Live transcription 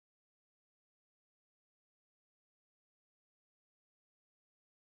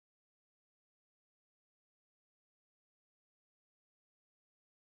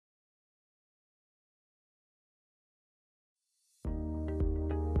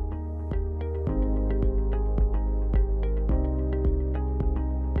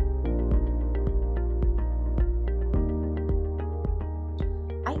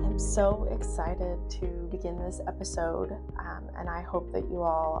so excited to begin this episode, and I hope that you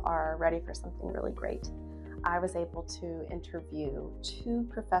all are ready for something really great. I was able to interview two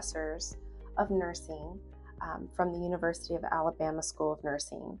professors of nursing from the University of Alabama School of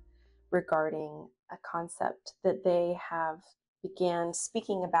Nursing regarding a concept that they have began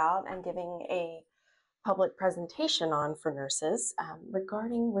speaking about and giving a public presentation on for nurses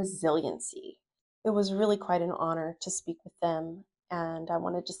regarding resiliency. It was really quite an honor to speak with them, and I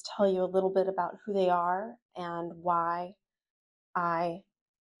want to just tell you a little bit about who they are and why I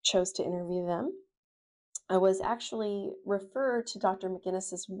chose to interview them. I was actually referred to Dr.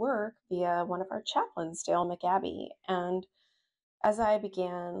 McGinnis's work via one of our chaplains, Dale McAbee, and as I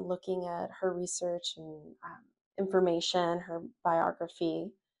began looking at her research and information, her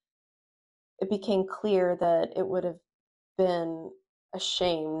biography, it became clear that it would have been a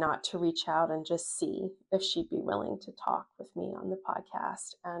shame not to reach out and just see if she'd be willing to talk with me on the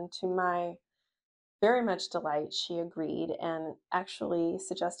podcast. And to my very much delight, she agreed and actually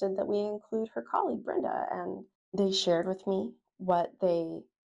suggested that we include her colleague, Brenda. And they shared with me what they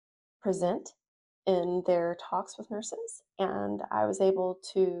present in their talks with nurses. And I was able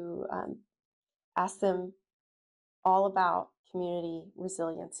to ask them all about community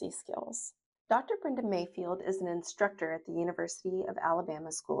resiliency skills. Dr. Brenda Mayfield is an instructor at the University of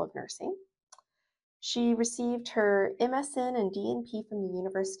Alabama School of Nursing. She received her MSN and DNP from the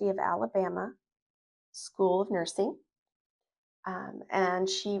University of Alabama School of Nursing, and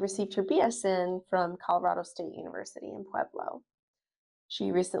she received her BSN from Colorado State University in Pueblo.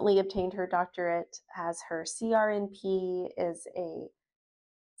 She recently obtained her doctorate as her CRNP is a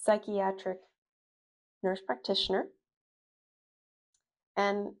psychiatric nurse practitioner,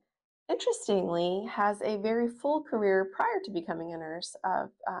 and interestingly, has a very full career prior to becoming a nurse of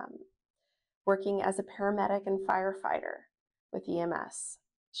working as a paramedic and firefighter with EMS.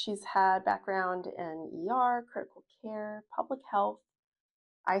 She's had background in ER, critical care, public health,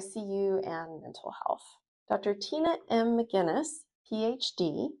 ICU, and mental health. Dr. Tina M. McGinnis,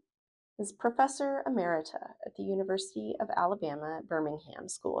 PhD, is Professor Emerita at the University of Alabama at Birmingham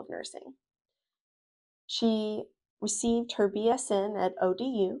School of Nursing. She received her BSN at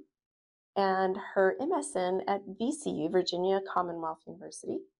ODU and her MSN at VCU, Virginia Commonwealth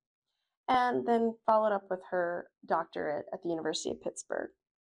University, and then followed up with her doctorate at the University of Pittsburgh.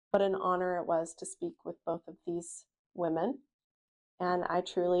 What an honor it was to speak with both of these women, and I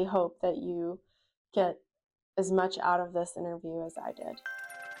truly hope that you get as much out of this interview as I did.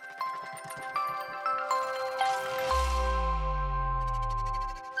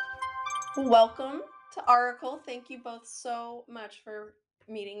 Welcome to Oracle. Thank you both so much for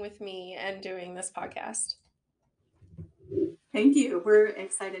meeting with me and doing this podcast. Thank you. We're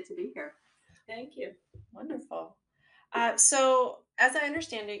excited to be here. Thank you. Wonderful. So as I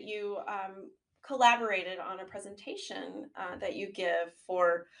understand it, you collaborated on a presentation that you give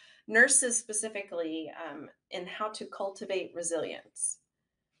for nurses specifically in how to cultivate resilience.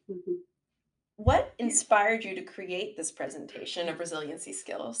 Mm-hmm. What inspired you to create this presentation of resiliency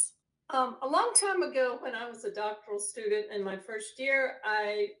skills? A long time ago, when I was a doctoral student in my first year,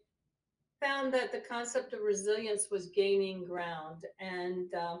 I found that the concept of resilience was gaining ground.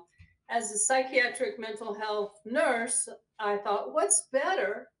 And as a psychiatric mental health nurse, I thought, what's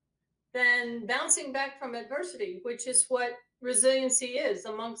better than bouncing back from adversity, which is what resiliency is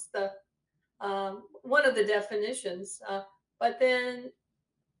amongst the one of the definitions. But then,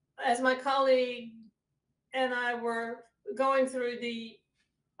 as my colleague and I were going through the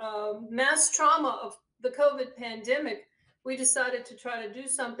mass trauma of the COVID pandemic, we decided to try to do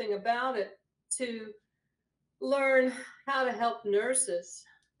something about it to learn how to help nurses.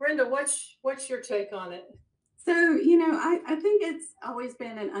 Brenda, what's your take on it? So, I think it's always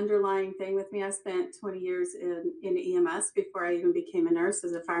been an underlying thing with me. I spent 20 years in EMS before I even became a nurse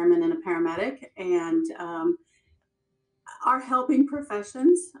as a fireman and a paramedic. And our helping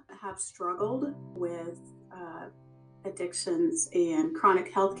professions have struggled with addictions and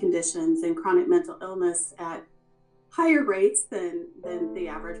chronic health conditions and chronic mental illness at higher rates than the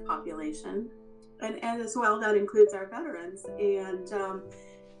average population. And as well, that includes our veterans. And,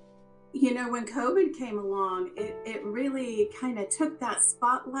 when COVID came along, it really kind of took that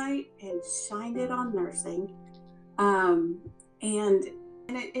spotlight and shined it on nursing. And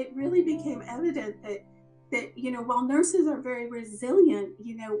it really became evident that, while nurses are very resilient,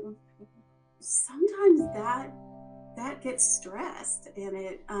 sometimes that gets stressed and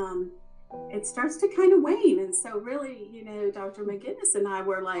it starts to kind of wane. And so really, Dr. McGinnis and I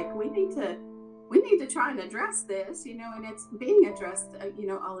were like, we need to try and address this, and it's being addressed,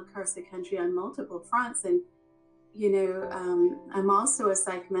 all across the country on multiple fronts. And I'm also a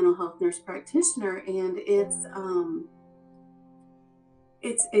psych mental health nurse practitioner, and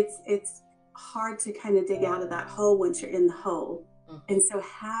it's hard to kind of dig out of that hole once you're in the hole. And so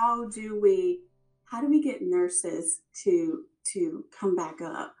how do we get nurses to come back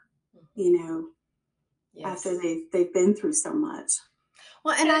up, Yes. after they've been through so much?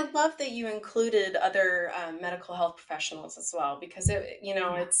 Well, and I love that you included other medical health professionals as well, because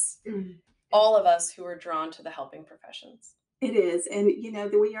it's all of us who are drawn to the helping professions. It is, and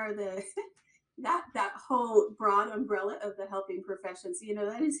we are the that whole broad umbrella of the helping professions.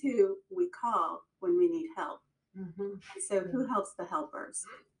 That is who we call when we need help. And so, who helps the helpers?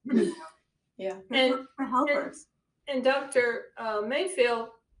 Yeah, and the helpers. And Dr. Mayfield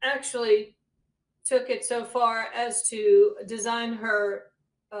actually took it so far as to design her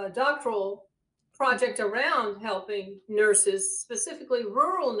doctoral project around helping nurses, specifically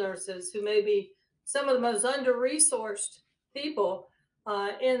rural nurses, who may be some of the most under-resourced people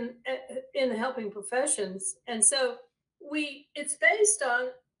in the helping professions. And so it's based on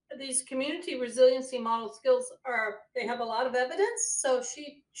these community resiliency model skills. They have a lot of evidence, so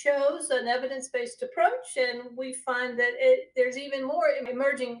she chose an evidence-based approach, and we find that there's even more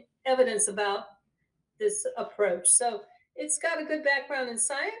emerging evidence about this approach. So it's got a good background in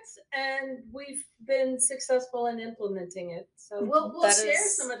science, and we've been successful in implementing it. So we'll share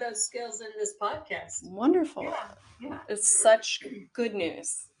some of those skills in this podcast. Wonderful. Yeah. It's such good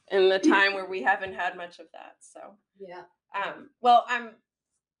news in the time where we haven't had much of that. So yeah. Well, I'm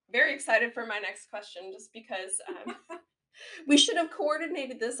very excited for my next question, just because we should have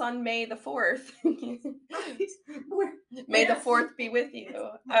coordinated this on May the 4th. May the 4th be with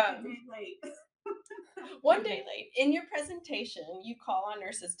you. One day late. In your presentation, you call on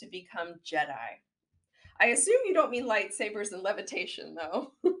nurses to become Jedi. I assume you don't mean lightsabers and levitation,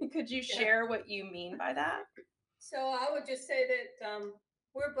 though. Could you share what you mean by that? So I would just say that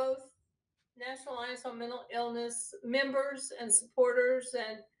we're both National Alliance on Mental Illness members and supporters,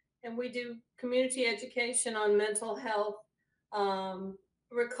 and we do community education on mental health.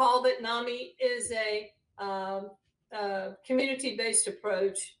 Recall that NAMI is a community-based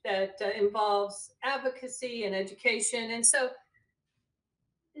approach that involves advocacy and education. And so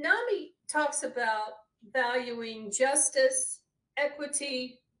NAMI talks about valuing justice,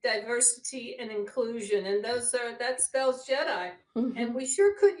 equity, diversity, and inclusion. And that spells Jedi. And we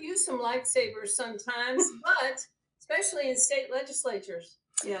sure could use some lightsabers sometimes, but especially in state legislatures.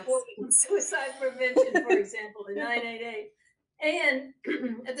 Yes. For suicide prevention, for example, the 988. And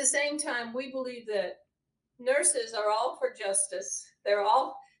at the same time, we believe that nurses are all for justice. They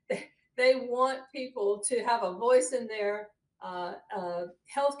want people to have a voice in their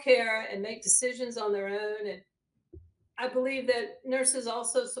healthcare and make decisions on their own. And I believe that nurses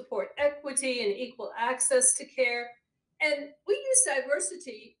also support equity and equal access to care. And we use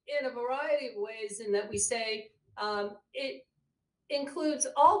diversity in a variety of ways, in that we say it includes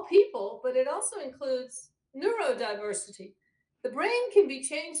all people, but it also includes neurodiversity. The brain can be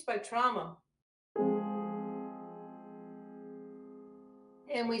changed by trauma.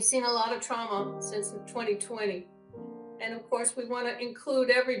 And we've seen a lot of trauma since 2020. And of course, we want to include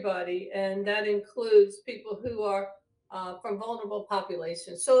everybody, and that includes people who are from vulnerable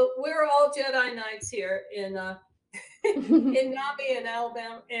populations. So we're all Jedi Knights here in in Nabi and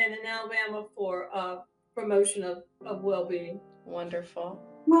Alabama, and in Alabama for promotion of well-being. Wonderful.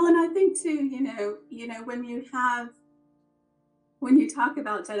 Well, and I think too, when you talk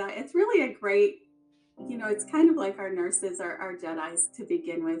about Jedi, it's really a great, it's kind of like our nurses are Jedis to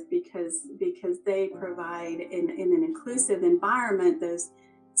begin with, because they provide in an inclusive environment those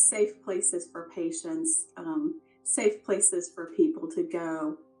safe places for patients, safe places for people to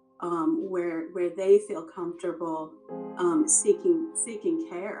go, where they feel comfortable seeking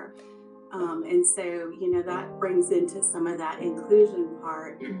care. And so, that brings into some of that inclusion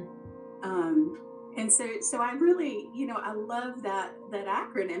part. And so I really, I love that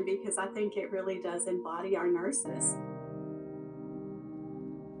acronym, because I think it really does embody our nurses.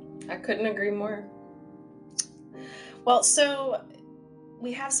 I couldn't agree more. Well, so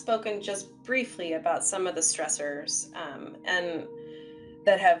we have spoken just briefly about some of the stressors and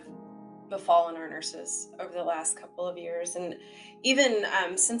that have befallen our nurses over the last couple of years. And even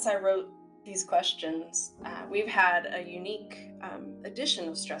since I wrote these questions, we've had a unique addition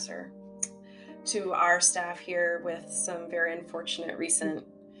of stressor to our staff here, with some very unfortunate recent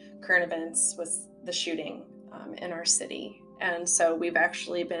current events with the shooting in our city. And so we've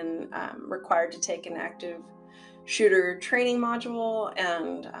actually been required to take an active shooter training module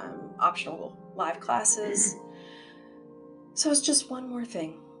and optional live classes. So it's just one more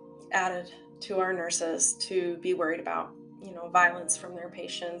thing added to our nurses to be worried about, violence from their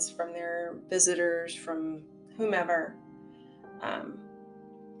patients, from their visitors, from whomever. Um,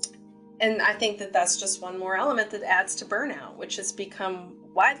 and I think that that's just one more element that adds to burnout, which has become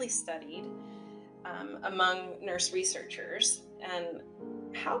widely studied among nurse researchers. And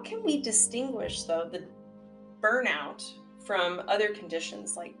how can we distinguish, though, the burnout from other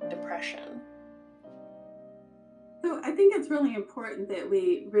conditions like depression? So I think it's really important that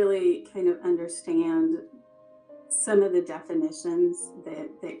we really kind of understand some of the definitions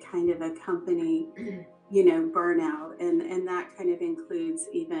that kind of accompany, burnout, and that kind of includes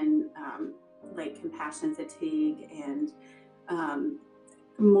even like compassion fatigue and um,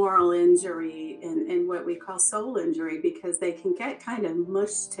 moral injury and what we call soul injury, because they can get kind of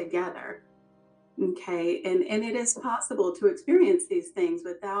mushed together. Okay, and it is possible to experience these things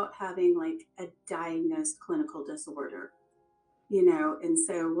without having like a diagnosed clinical disorder, and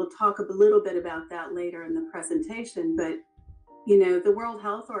so we'll talk a little bit about that later in the presentation. But the World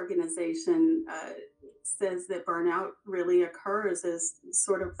Health Organization says that burnout really occurs as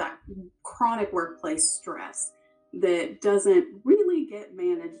sort of that chronic workplace stress that doesn't really get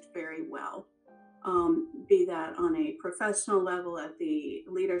managed very well, be that on a professional level, at the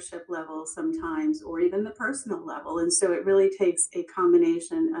leadership level sometimes, or even the personal level. And so it really takes a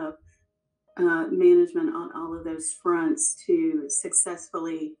combination of management on all of those fronts to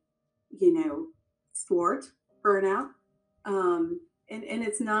successfully, you know, thwart burnout. And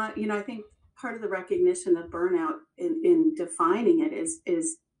it's not, I think part of the recognition of burnout in defining it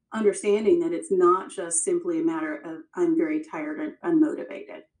is understanding that it's not just simply a matter of I'm very tired and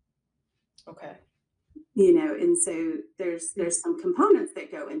unmotivated. Okay. And so there's some components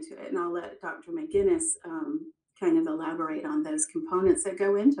that go into it, and I'll let Dr. McGinnis kind of elaborate on those components that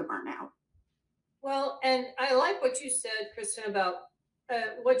go into burnout. Well, and I like what you said, Kristen, about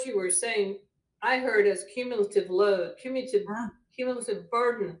what you were saying. I heard as cumulative load, Ah, cumulative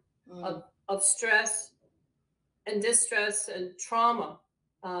burden Mm. of stress and distress and trauma.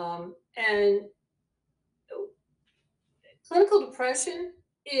 And clinical depression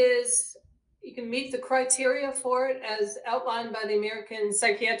is, you can meet the criteria for it as outlined by the American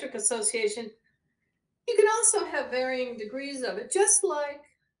Psychiatric Association. You can also have varying degrees of it, just like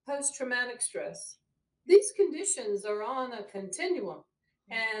post traumatic stress. These conditions are on a continuum,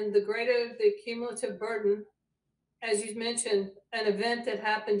 and the greater the cumulative burden, as you mentioned, an event that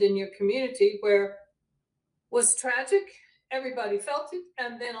happened in your community where was tragic, everybody felt it,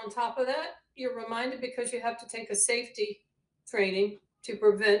 and then on top of that, you're reminded because you have to take a safety training to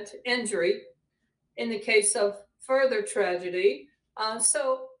prevent injury in the case of further tragedy.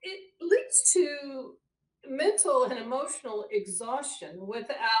 So it leads to mental and emotional exhaustion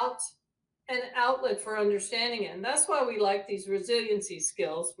without an outlet for understanding it. And that's why we like these resiliency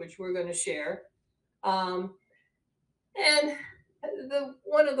skills, which we're going to share. Um, and the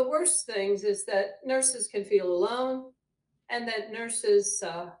one of the worst things is that nurses can feel alone, and that nurses,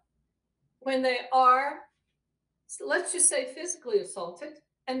 when they are, let's just say, physically assaulted,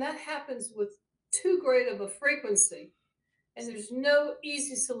 and that happens with too great of a frequency, and there's no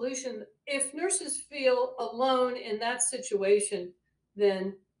easy solution. If nurses feel alone in that situation,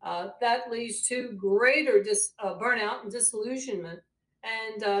 then that leads to greater burnout and disillusionment.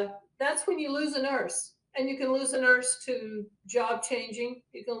 And that's when you lose a nurse. And you can lose a nurse to job changing,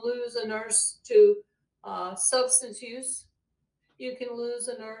 you can lose a nurse to substance use, you can lose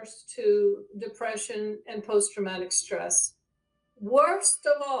a nurse to depression and post traumatic stress. Worst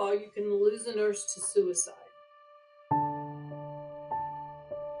of all, you can lose a nurse to suicide.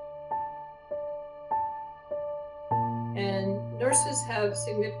 And nurses have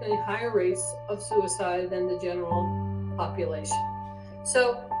significantly higher rates of suicide than the general population.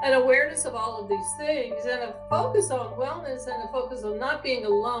 So, an awareness of all of these things and a focus on wellness and a focus on not being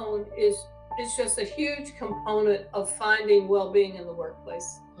alone is just a huge component of finding well-being in the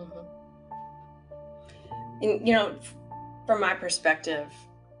workplace. Mhm. And, from my perspective,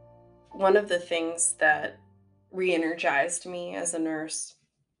 one of the things that re-energized me as a nurse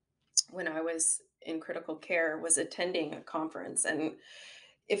when I was in critical care was attending a conference. And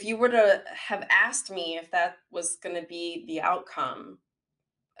if you were to have asked me if that was going to be the outcome,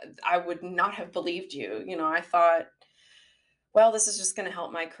 I would not have believed you. I thought, well, this is just going to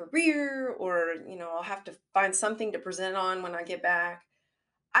help my career, or, I'll have to find something to present on when I get back.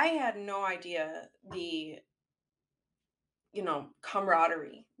 I had no idea the,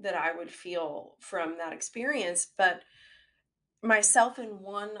 camaraderie that I would feel from that experience. But myself and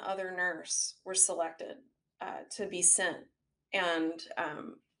one other nurse were selected to be sent. And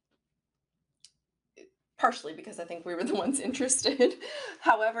partially because I think we were the ones interested.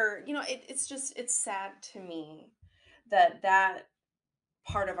 However, it's sad to me that that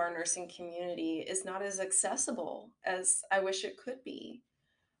part of our nursing community is not as accessible as I wish it could be.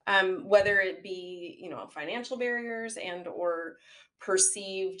 Whether it be, financial barriers and or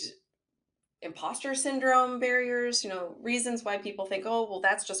perceived imposter syndrome barriers, reasons why people think, oh, well,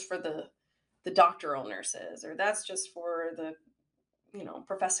 that's just for the doctoral nurses, or that's just for the,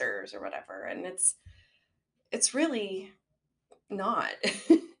 professors or whatever. And it's really not,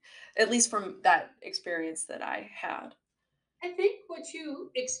 at least from that experience that I had. I think what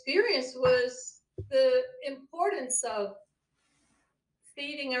you experienced was the importance of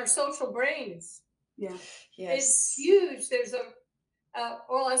feeding our social brains. Yeah. It's Yes. huge. There's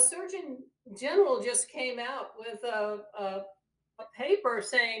a surgeon general just came out with a paper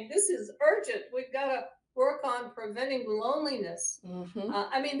saying this is urgent. We've got to work on preventing loneliness. Hmm.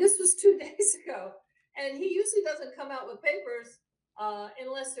 I mean, this was 2 days ago, and he usually doesn't come out with papers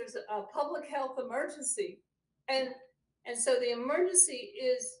unless there's a public health emergency, and and so the emergency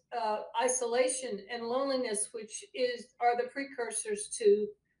is isolation and loneliness, which are the precursors to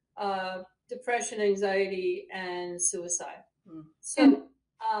depression, anxiety, and suicide. Mm. And So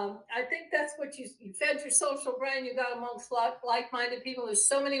I think that's what you fed your social brain. You got amongst like-minded people. There's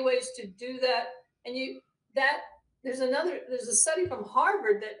so many ways to do that, and that there's a study from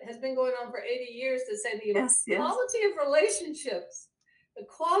Harvard that has been going on for 80 years that say yes, yes. the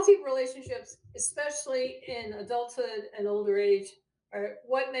quality of relationships, especially in adulthood and older age, are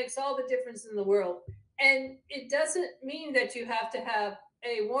what makes all the difference in the world. And it doesn't mean that you have to have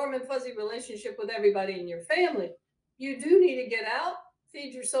a warm and fuzzy relationship with everybody in your family. You do need to get out,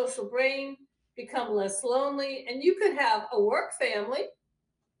 feed your social brain, become less lonely, and you could have a work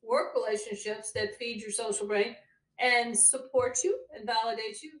relationships that feed your social brain and support you and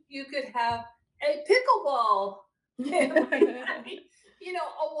validate you. You could have a pickleball family,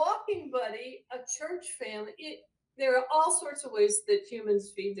 a walking buddy, a church family. There are all sorts of ways that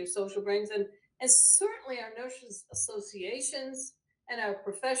humans feed their social brains, and certainly our nurses associations and our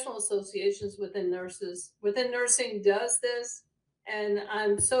professional associations within nursing does this. And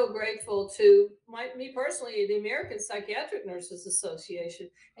I'm so grateful to me personally, the American Psychiatric Nurses Association.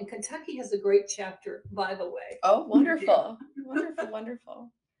 And Kentucky has a great chapter, by the way. Oh, wonderful. Wonderful,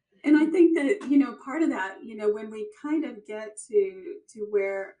 wonderful. And I think that, part of that, when we kind of get to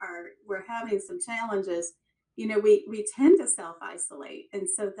where we're having some challenges, we tend to self-isolate. And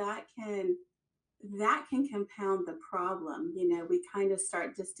so that can compound the problem. We kind of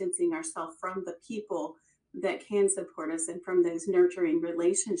start distancing ourselves from the people that can support us and from those nurturing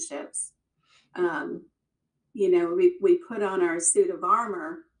relationships. um, we put on our suit of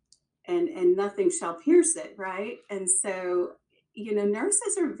armor, and nothing shall pierce it, right? And so,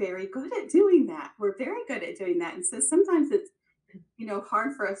 nurses are very good at doing that. We're very good at doing that. And so sometimes it's,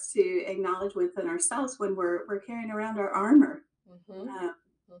 hard for us to acknowledge within ourselves when we're carrying around our armor. Hmm. uh,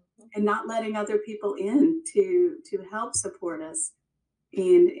 Hmm. and not letting other people in to help support us,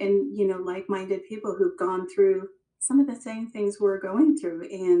 and like-minded people who've gone through some of the same things we're going through.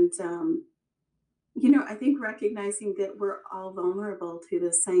 And I think recognizing that we're all vulnerable to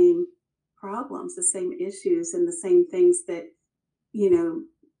the same problems, the same issues, and the same things that, you know,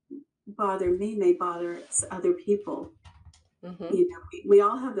 bother me may bother other people. Hmm. We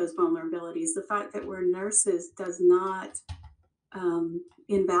all have those vulnerabilities. The fact that we're nurses does not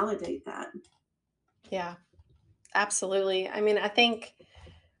invalidate that. Yeah, absolutely. I mean, I think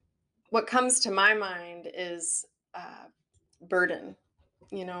what comes to my mind is burden.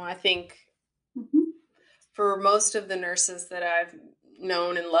 I think Mhm. for most of the nurses that I've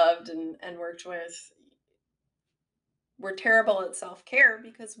known and loved and worked with, we're terrible at self care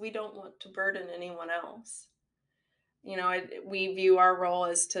because we don't want to burden anyone else. We view our role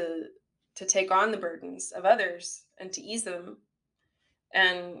as to take on the burdens of others and to ease them.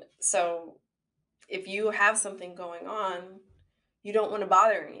 And so, if you have something going on, you don't want to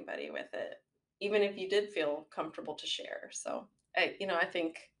bother anybody with it, even if you did feel comfortable to share. So, I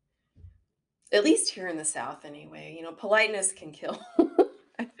think at least here in the South, anyway, politeness can kill.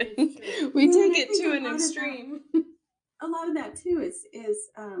 I It's think true. we Yeah, and take I it think to an extreme. a lot of that too is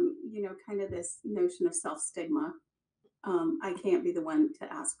kind of this notion of self stigma. I can't be the one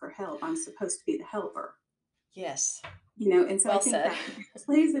to ask for help. I'm supposed to be the helper. Yes. And so I Well think said. that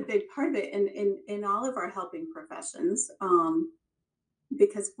plays a big part of it in all of our helping professions,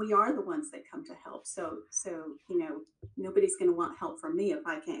 because we are the ones that come to help. So nobody's going to want help from me if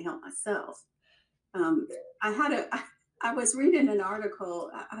I can't help myself. um, I had a I was reading an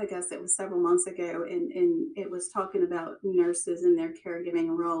article, I guess it was several months ago, and it was talking about nurses and their caregiving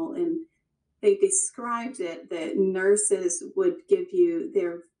role. they described it that nurses would give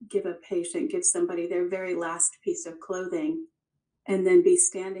somebody their very last piece of clothing and then be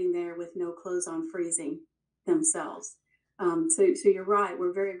standing there with no clothes on, freezing themselves. So you're right.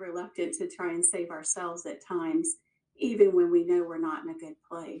 We're very reluctant to try and save ourselves at times, even when we know we're not in a good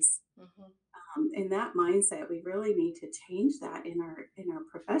place. Mhm. In that mindset, we really need to change that in our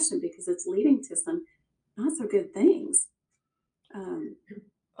profession because it's leading to some not so good things. Um,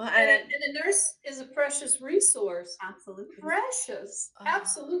 Well, And a nurse is a precious resource. absolutely. Precious, oh,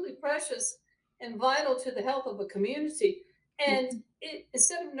 absolutely precious, and vital to the health of a community. And Mhm.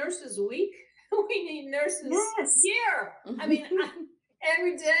 instead of nurses week, we need nurses Yes. year. I mean,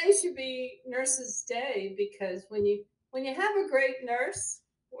 every day should be Nurses Day because when you have a great nurse,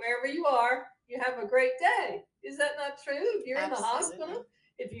 wherever you are, you have a great day. Is that not true? If you're in the absolutely. hospital,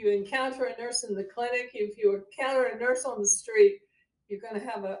 if you encounter a nurse in the clinic, if you encounter a nurse on the street, you're going to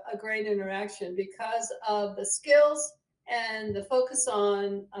have a great interaction because of the skills and the focus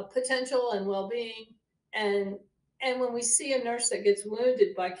on potential and well-being. and and when we see a nurse that gets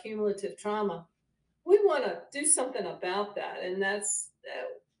wounded by cumulative trauma, we want to do something about that. And that's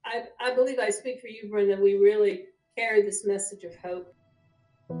I believe I speak for you, Brenda. We really carry this message of hope.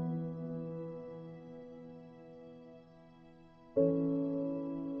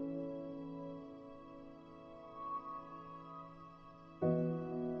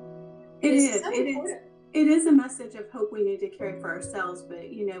 It It's is. so It is. important. It is a message of hope we need to carry for ourselves. But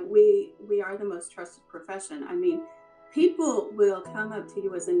we are the most trusted profession. I mean, people will come up to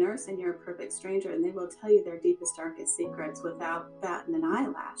you as a nurse, and you're a perfect stranger, and they will tell you their deepest, darkest secrets without batting an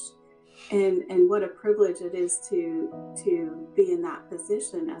eyelash. And what a privilege it is to be in that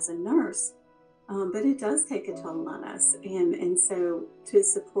position as a nurse. But it does take a toll on us, and so to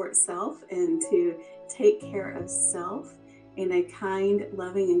support self and to take care of self in a kind,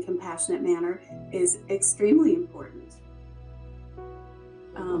 loving, and compassionate manner is extremely important.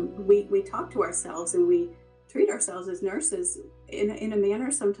 We talk to ourselves and we treat ourselves as nurses in a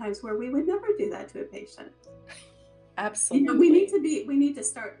manner sometimes where we would never do that to a patient. Absolutely. We need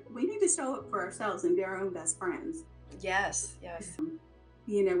to show up for ourselves and be our own best friends. Yes, yes.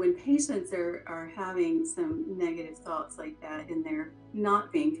 When patients are having some negative thoughts like that and they're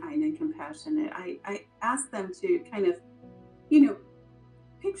not being kind and compassionate, I ask them to kind of, you know,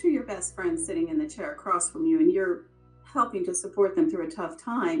 picture your best friend sitting in the chair across from you and you're helping to support them through a tough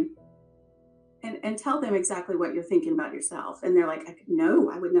time, and tell them exactly what you're thinking about yourself. And they're like,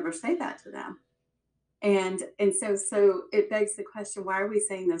 no, I would never say that to them. And so it begs the question, why are we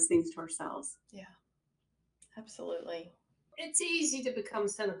saying those things to ourselves? Yeah, absolutely. It's easy to become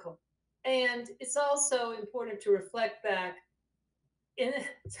cynical, and it's also important to reflect back. And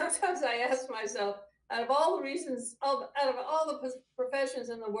sometimes I ask myself, out of all the reasons, out of all the professions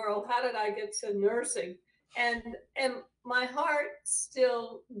in the world, how did I get to nursing? And my heart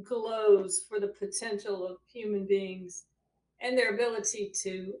still glows for the potential of human beings and their ability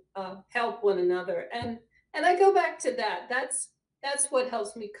to help one another. And I go back to that. That's what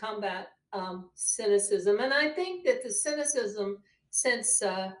helps me combat cynicism. And I think that the cynicism since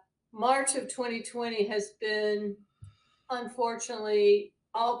March of 2020 has been, unfortunately,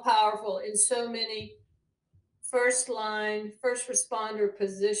 all powerful in so many first line, first responder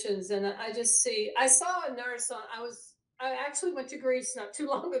positions. And I just see, I saw a nurse I actually went to Greece not too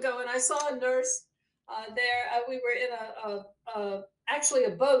long ago, and I saw a nurse there. We were in actually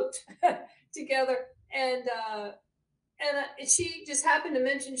a boat together. And she just happened to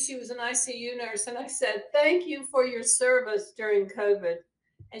mention she was an ICU nurse, and I said, "Thank you for your service during COVID."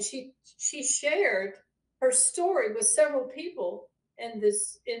 And she shared her story with several people in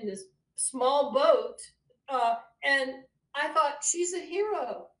this small boat, and I thought she's a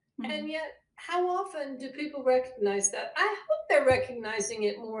hero. And Mhm. yet, how often do people recognize that? I hope they're recognizing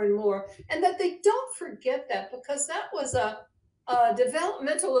it more and more, and that they don't forget that, because that was a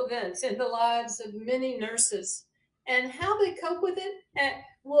developmental event in the lives of many nurses, and how they cope with it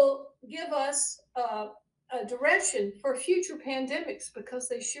will give us a direction for future pandemics, because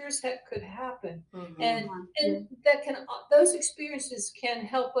they sure as heck could happen. Hmm. And that can those experiences can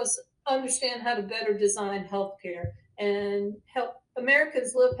help us understand how to better design healthcare and help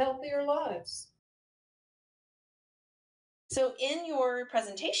Americans live healthier lives. So, in your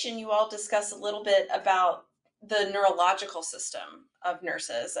presentation, you all discuss a little bit about the neurological system of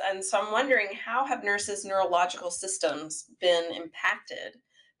nurses. And so, I'm wondering, how have nurses' neurological systems been impacted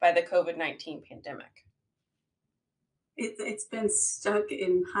by the COVID-19 pandemic? It's been stuck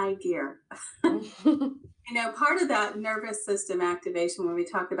in high gear. Part of that nervous system activation, when we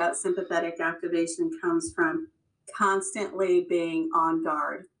talk about sympathetic activation, comes from constantly being on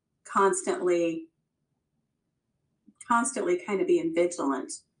guard. constantly kind of being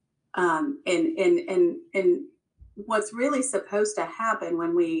vigilant. And what's really supposed to happen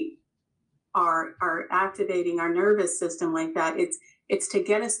when we are activating our nervous system like that, it's to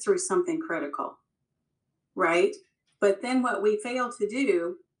get us through something critical, right? But then what we fail to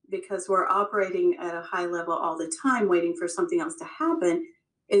do, because we're operating at a high level all the time, waiting for something else to happen,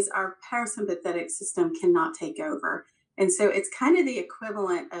 is our parasympathetic system cannot take over. And so it's kind of the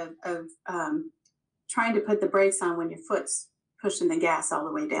equivalent of trying to put the brakes on when your foot's pushing the gas all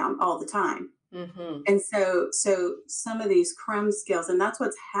the way down all the time. Mm-hmm. And so some of these crumb skills, and that's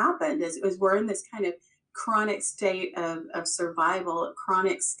what's happened, is we're in this kind of chronic state of survival, a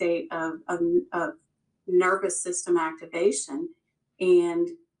chronic state of nervous system activation. And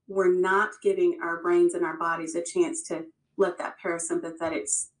we're not giving our brains and our bodies a chance to let that parasympathetic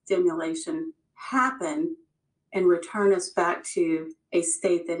stimulation happen and return us back to a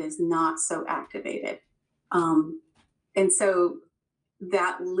state that is not so activated. And so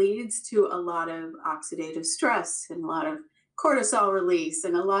that leads to a lot of oxidative stress and a lot of cortisol release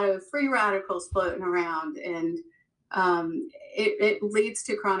and a lot of free radicals floating around. And it leads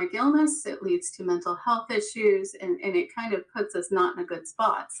to chronic illness, it leads to mental health issues, and it kind of puts us not in a good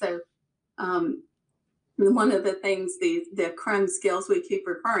spot. So one of the things, the creme skills we keep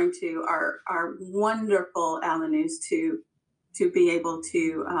referring to are wonderful avenues to be able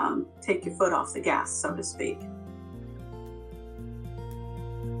to take your foot off the gas, so to speak.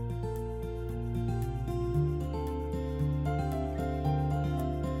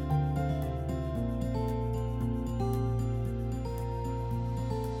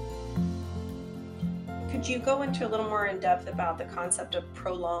 Could you go into a little more in depth about the concept of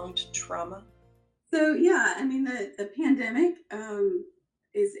prolonged trauma? So yeah, I mean the pandemic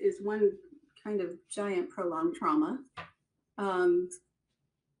is one kind of giant prolonged trauma.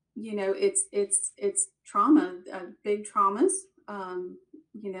 It's trauma, big traumas.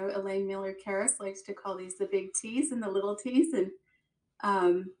 Elaine Miller Karras likes to call these the big T's and the little T's, and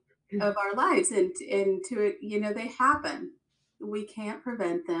of our lives, and to it, they happen. We can't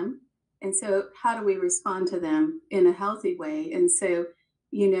prevent them, and so how do we respond to them in a healthy way? And so,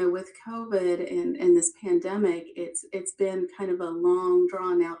 with COVID and this pandemic, it's been kind of a long,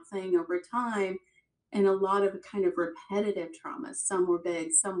 drawn out thing over time, and a lot of kind of repetitive traumas. Some were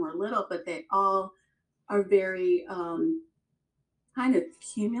big, some were little, but they all are very kind of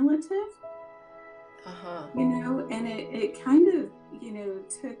cumulative. And it kind of,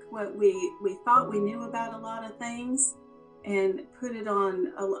 took what we thought we knew about a lot of things and put it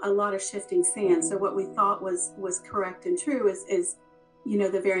on a lot of shifting sand. So what we thought was correct and true is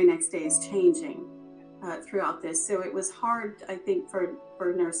the very next day is changing throughout this. So it was hard, I think, for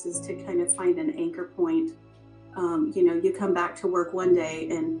nurses to kind of find an anchor point. You come back to work one day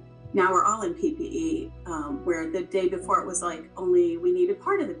and now we're all in PPE, where the day before it was like only we needed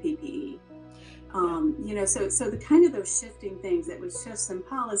part of the PPE. So the kind of those shifting things, it was shifts in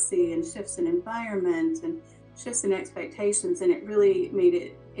policy and shifts in environment and shifts in expectations, and it really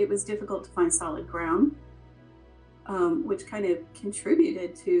made it was difficult to find solid ground, which kind of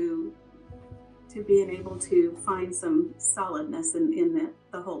contributed to being able to find some solidness in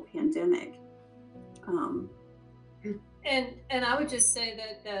the whole pandemic. And I would just say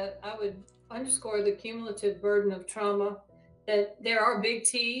that I would underscore the cumulative burden of trauma, that there are big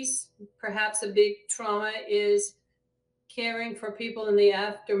T's. Perhaps a big trauma is caring for people in the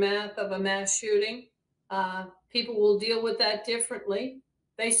aftermath of a mass shooting. People will deal with that differently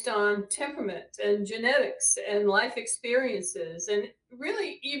based on temperament and genetics and life experiences, and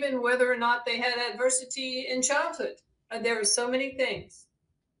really even whether or not they had adversity in childhood. There are so many things.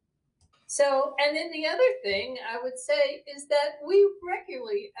 So, and then the other thing I would say is that we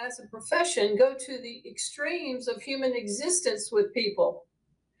regularly, as a profession, go to the extremes of human existence with people.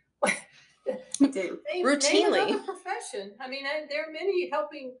 We do. Routinely. Name another profession. I mean, there are many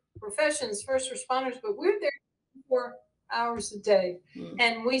helping professions, first responders, but we're there 4 hours a day.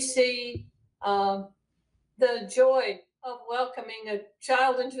 And we see the joy of welcoming a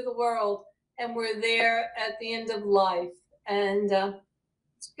child into the world, and we're there at the end of life. And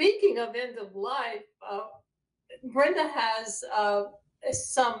speaking of end of life, Brenda has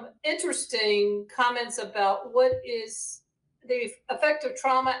some interesting comments about what is the effect of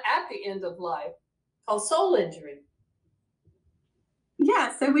trauma at the end of life, called soul injury.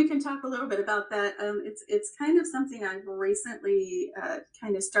 Yeah, so we can talk a little bit about that. It's kind of something I've recently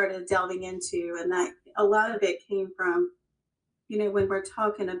kind of started delving into, and that a lot of it came from, when we're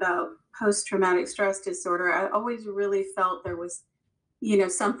talking about post-traumatic stress disorder, I always really felt there was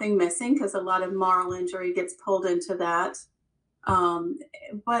something missing, because a lot of moral injury gets pulled into that. Um,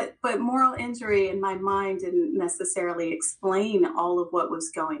 but moral injury in my mind didn't necessarily explain all of what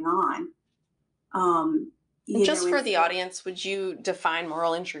was going on. Um, Just and for the audience, would you define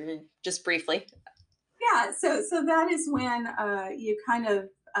moral injury just briefly? yeah, so that is when you kind of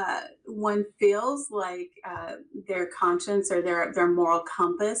one feels like their conscience or their moral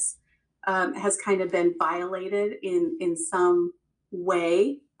compass has kind of been violated in some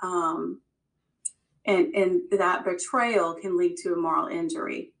way, and that betrayal can lead to a moral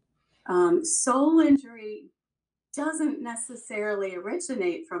injury. Soul injury doesn't necessarily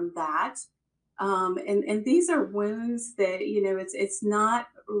originate from that. And these are wounds that, it's not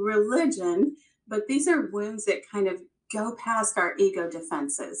religion, but these are wounds that kind of go past our ego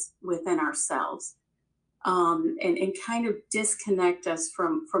defenses within ourselves, and kind of disconnect us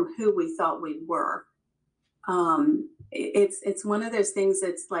from who we thought we were. It's one of those things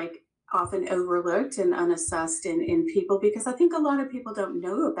that's like often overlooked and unassessed in people, because I think a lot of people don't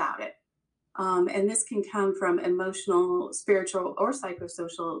know about it. And this can come from emotional, spiritual, or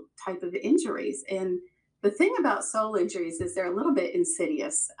psychosocial type of injuries. And the thing about soul injuries is they're a little bit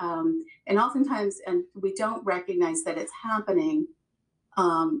insidious. And oftentimes, and we don't recognize that it's happening,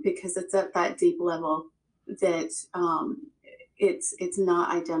 because it's at that deep level that it's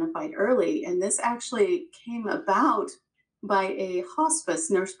not identified early. And this actually came about by a hospice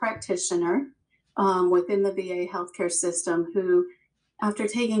nurse practitioner within the VA healthcare system, who, after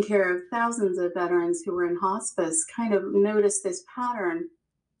taking care of thousands of veterans who were in hospice, kind of noticed this pattern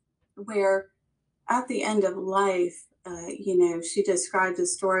where at the end of life, she described a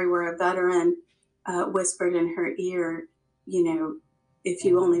story where a veteran whispered in her ear, you know, if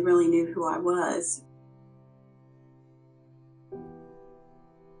you only really knew who I was.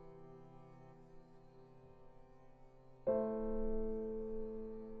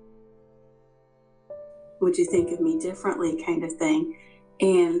 Would you think of me differently, kind of thing?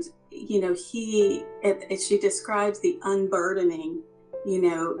 And she describes the unburdening,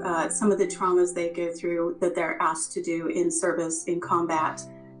 some of the traumas they go through that they're asked to do in service, in combat,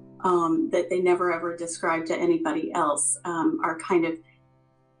 that they never ever describe to anybody else, are kind of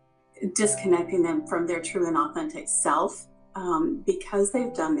disconnecting them from their true and authentic self, because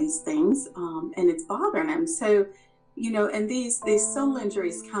they've done these things, and it's bothering them. So, and these soul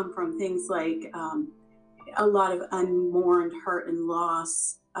injuries come from things like a lot of unmourned hurt and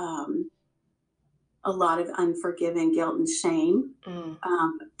loss, a lot of unforgiven guilt and shame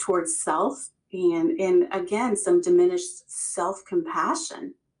towards self, and again some diminished self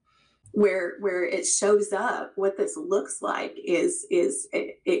compassion, where it shows up. What this looks like is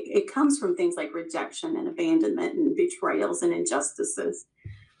it comes from things like rejection and abandonment and betrayals and injustices.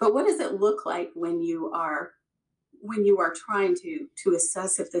 But what does it look like when you are trying to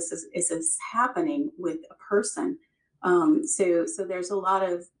assess if this is happening with a person? So there's a lot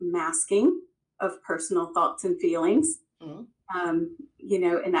of masking of personal thoughts and feelings. Mm-hmm.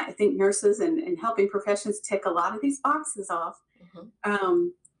 And I think nurses and helping professions tick a lot of these boxes off. Mm-hmm.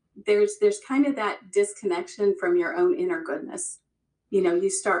 There's kind of that disconnection from your own inner goodness. You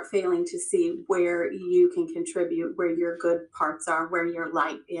start failing to see where you can contribute, where your good parts are, where your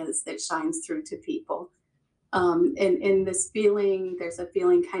light is that shines through to people. And this feeling, there's a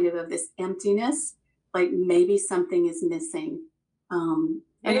feeling kind of this emptiness, like maybe something is missing.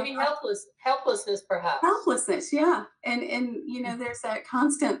 Maybe helplessness, perhaps. Helplessness, yeah. And there's that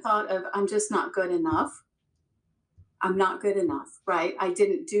constant thought of, I'm just not good enough. I'm not good enough, right? I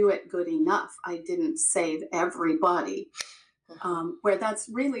didn't do it good enough. I didn't save everybody. Where that's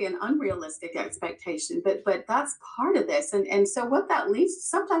really an unrealistic expectation, but that's part of this. And so what that leads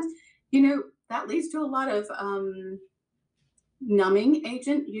sometimes, that leads to a lot of numbing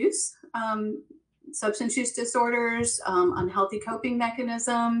agent use, substance use disorders, unhealthy coping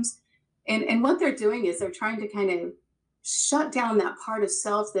mechanisms. And what they're doing is they're trying to kind of shut down that part of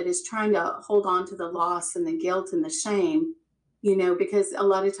self that is trying to hold on to the loss and the guilt and the shame, because a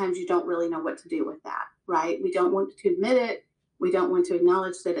lot of times you don't really know what to do with that, right? We don't want to admit it. We don't want to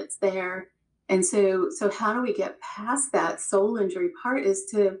acknowledge that it's there. And so how do we get past that soul injury part is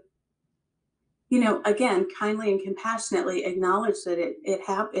to, again, kindly and compassionately acknowledge that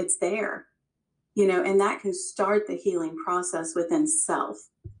it's there, and that can start the healing process within self,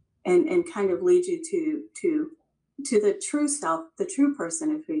 and kind of lead you to the true self, the true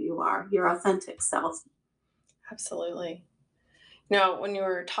person of who you are, your authentic self. Absolutely. Now, when you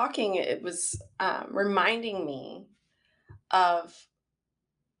were talking, it was reminding me of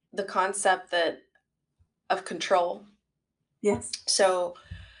the concept of control. Yes. So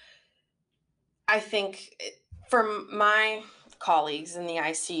I think from my colleagues in the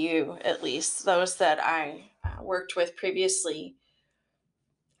ICU, at least those that I worked with previously,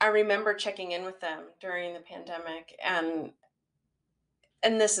 I remember checking in with them during the pandemic, and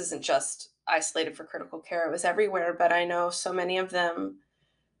this isn't just isolated for critical care, it was everywhere, but I know so many of them,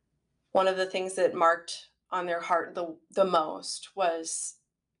 one of the things that marked on their heart the most was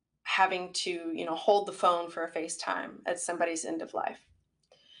having to, hold the phone for a FaceTime at somebody's end of life.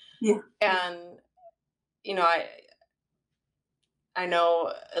 Yeah. And, you know, I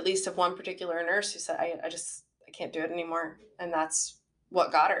know at least of one particular nurse who said, I can't do it anymore. And that's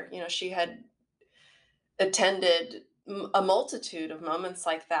what got her. She had attended a multitude of moments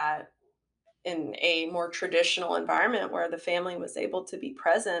like that in a more traditional environment where the family was able to be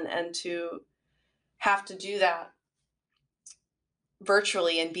present, and to have to do that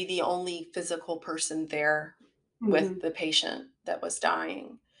virtually and be the only physical person there with the patient that was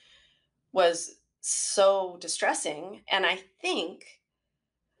dying was so distressing. And I think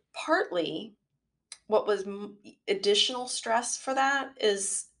partly what was additional stress for that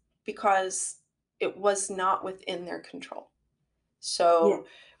is because it was not within their control. So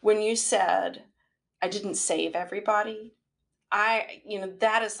when you said, I didn't save everybody,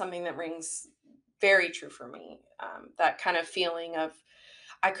 that is something that rings very true for me. That kind of feeling of,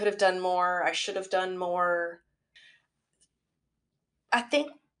 I could have done more, I should have done more. I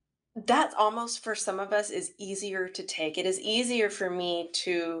think that almost for some of us is easier to take. It is easier for me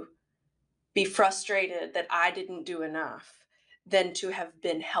to be frustrated that I didn't do enough than to have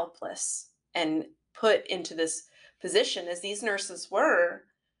been helpless and put into this position, as these nurses were,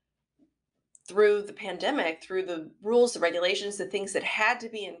 through the pandemic, through the rules, the regulations, the things that had to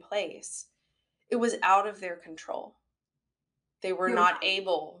be in place. It was out of their control. They were not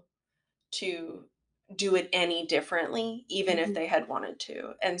able to do it any differently, even if they had wanted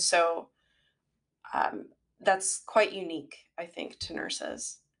to. And so that's quite unique, I think, to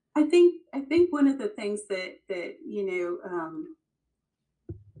nurses. I think one of the things that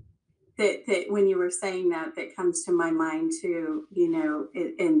that when you were saying that comes to my mind too,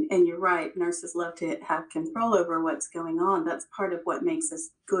 and you're right, nurses love to have control over what's going on. That's part of what makes us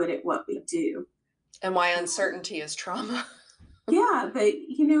good at what we do. And why uncertainty is trauma. Yeah, but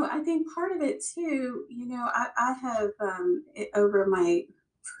I think part of it too, I have over my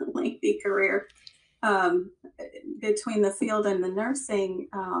lengthy career, between the field and the nursing,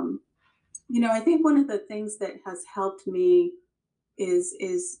 I think one of the things that has helped me is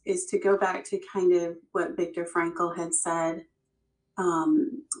to go back to kind of what Viktor Frankl had said.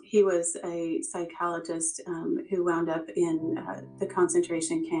 He was a psychologist who wound up in the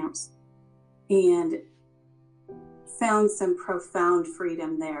concentration camps and found some profound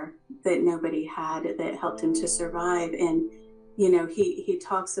freedom there that nobody had, that helped him to survive. And he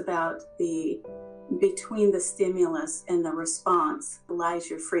talks about between the stimulus and the response lies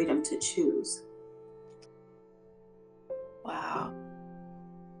your freedom to choose. Wow.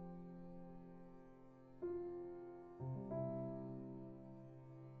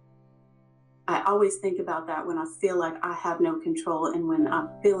 I always think about that when I feel like I have no control, and when I'm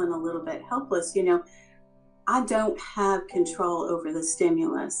feeling a little bit helpless. I don't have control over the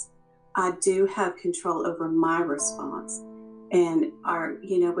stimulus. I do have control over my response. And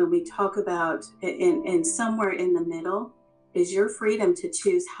when we talk about, and somewhere in the middle is your freedom to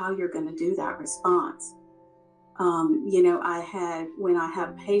choose how you're going to do that response. When I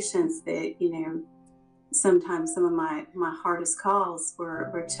have patients that, sometimes some of my hardest calls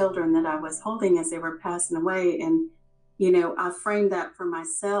were children that I was holding as they were passing away. And, I framed that for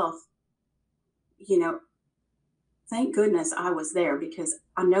myself, thank goodness I was there, because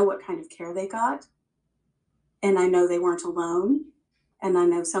I know what kind of care they got. And I know they weren't alone. And I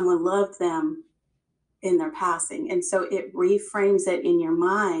know someone loved them in their passing. And so it reframes it in your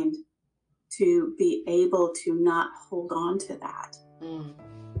mind to be able to not hold on to that.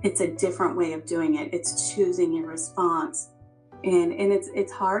 It's a different way of doing it. It's choosing your response. And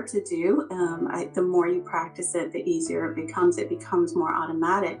it's hard to do. The more you practice it, the easier it becomes. It becomes more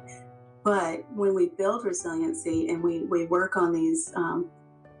automatic. But when we build resiliency and we work on these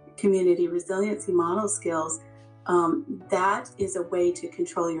community resiliency model skills, that is a way to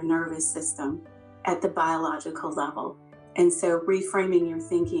control your nervous system at the biological level. And so reframing your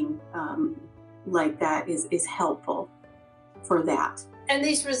thinking like that is helpful for that. And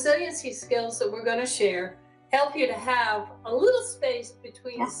these resiliency skills that we're going to share help you to have a little space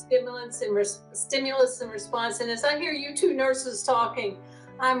between stimulus and response. And as I hear you two nurses talking,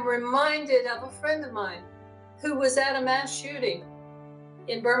 I'm reminded of a friend of mine who was at a mass shooting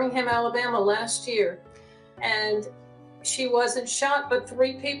in Birmingham, Alabama last year. And she wasn't shot, but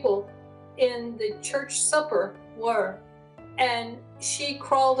 3 people in the church supper were. And she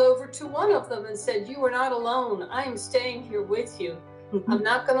crawled over to one of them and said, "You are not alone. I am staying here with you. I'm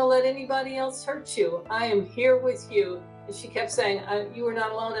not going to let anybody else hurt you. I am here with you." And she kept saying, "You are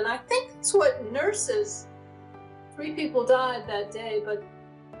not alone." And I think that's what nurses, 3 people died that day, but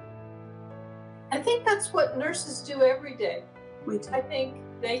I think that's what nurses do every day. I think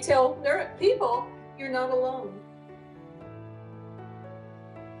they tell people, "You're not alone."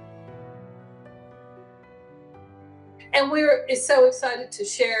 And we're so excited to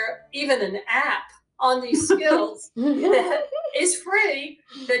share even an app on these skills that is free,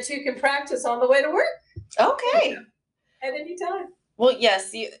 that you can practice on the way to work. Okay. At any time. Well,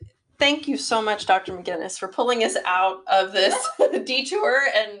 yes. Thank you so much, Dr. McGinnis, for pulling us out of this detour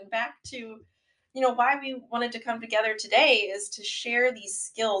and back to, why we wanted to come together today is to share these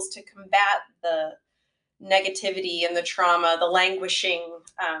skills to combat the negativity and the trauma, the languishing,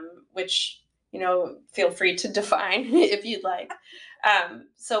 which, feel free to define if you'd like.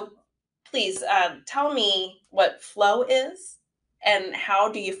 So please tell me what flow is and how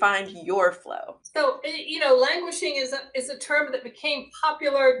do you find your flow? So, languishing is a term that became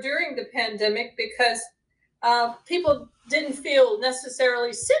popular during the pandemic because people didn't feel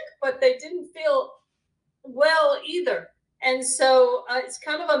necessarily sick, but they didn't feel well either. And so it's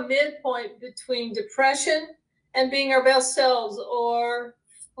kind of a midpoint between depression and being our best selves or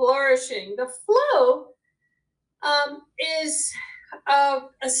flourishing. The flow is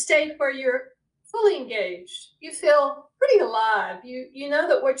a state where you're fully engaged. You feel pretty alive. You know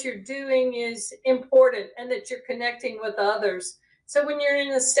that what you're doing is important and that you're connecting with others. So when you're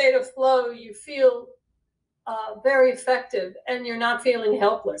in a state of flow, you feel very effective and you're not feeling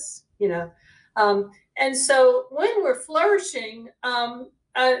helpless, and so when we're flourishing,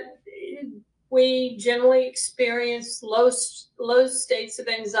 we generally experience low states of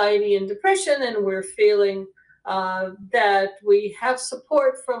anxiety and depression, and we're feeling that we have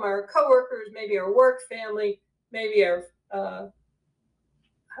support from our coworkers, maybe our work family, maybe our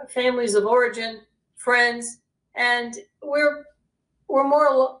families of origin, friends, and we're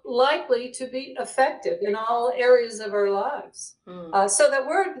more likely to be effective in all areas of our lives. So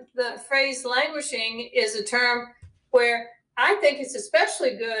the phrase languishing is a term where I think it's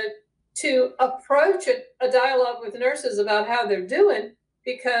especially good to approach a dialogue with nurses about how they're doing,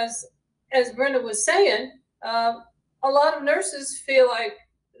 because as Brenda was saying, a lot of nurses feel like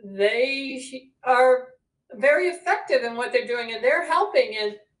they are very effective in what they're doing and they're helping.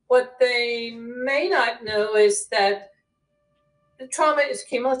 And what they may not know is that the trauma is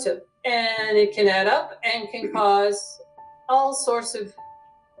cumulative and it can add up and can cause all sorts of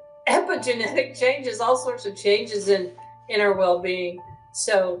epigenetic changes, all sorts of changes in our well-being.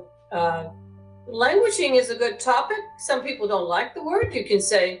 So languishing is a good topic. Some people don't like the word. You can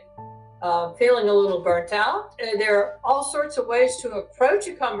say feeling a little burnt out. There are all sorts of ways to approach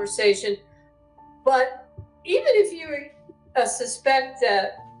a conversation. But even if you suspect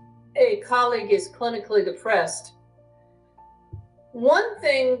that a colleague is clinically depressed, one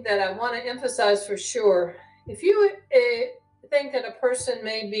thing that I want to emphasize for sure, if you think that a person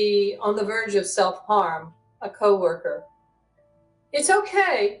may be on the verge of self-harm, a coworker, it's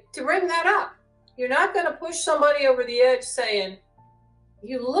okay to bring that up. You're not going to push somebody over the edge saying,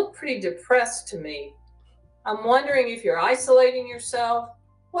 "You look pretty depressed to me. I'm wondering if you're isolating yourself.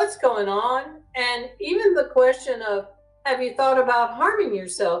 What's going on?" And even the question of, "Have you thought about harming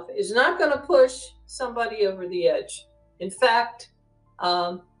yourself?" is not going to push somebody over the edge. In fact,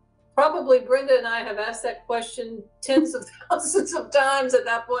 probably Brenda and I have asked that question tens of thousands of times at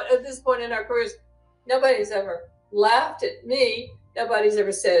this point in our careers. Nobody's ever laughed at me. Nobody's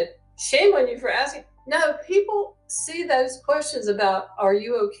ever said, "Shame on you for asking." No, people see those questions about, "Are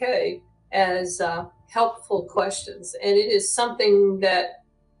you okay?" as helpful questions. And it is something that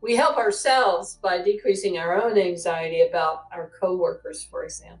we help ourselves by decreasing our own anxiety about our coworkers, for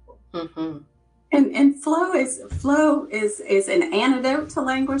example. Mm-hmm. And flow is an antidote to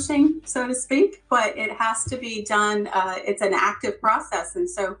languishing, so to speak, but it has to be done. It's an active process. And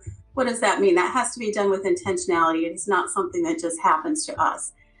so what does that mean? That has to be done with intentionality. It's not something that just happens to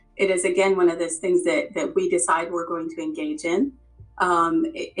us. It is, again, one of those things that we decide we're going to engage in.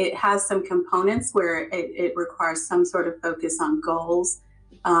 It has some components where it requires some sort of focus on goals.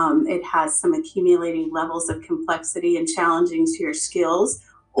 It has some accumulating levels of complexity and challenging to your skills,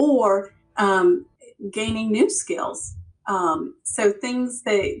 or gaining new skills. So things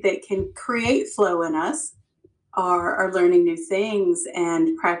that can create flow in us are learning new things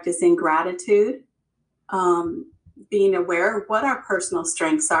and practicing gratitude, being aware of what our personal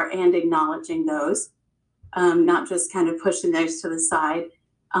strengths are and acknowledging those, not just kind of pushing those to the side.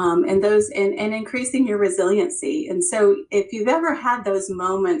 and increasing your resiliency. And so if you've ever had those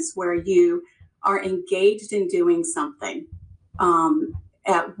moments where you are engaged in doing something,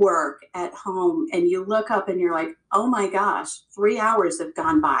 at work, at home, and you look up and you're like, oh my gosh, 3 hours have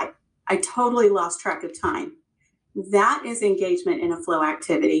gone by. I totally lost track of time. That is engagement in a flow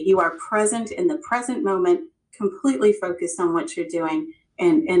activity. You are present in the present moment, completely focused on what you're doing,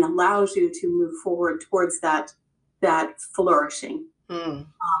 and allows you to move forward towards that flourishing. But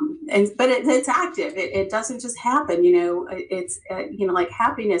it's active. It doesn't just happen. It's like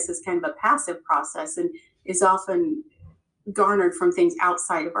happiness is kind of a passive process and is often garnered from things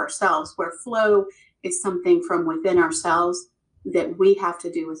outside of ourselves, where flow is something from within ourselves that we have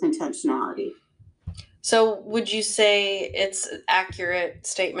to do with intentionality. So would you say it's an accurate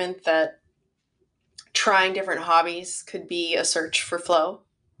statement that trying different hobbies could be a search for flow?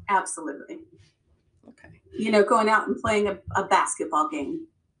 Absolutely. Okay. Going out and playing a basketball game,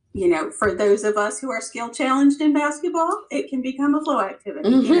 for those of us who are skill challenged in basketball, it can become a flow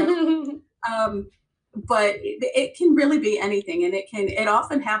activity. But it can really be anything, and it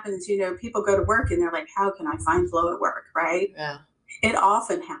often happens. People go to work and they're like, how can I find flow at work, right? Yeah. It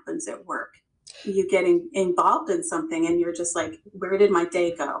often happens at work. You get involved in something and you're just like, where did my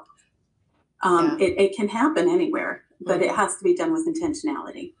day go? It can happen anywhere, but it has to be done with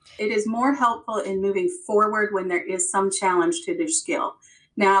intentionality. It is more helpful in moving forward when there is some challenge to their skill.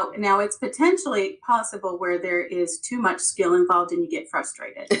 Now it's potentially possible where there is too much skill involved and you get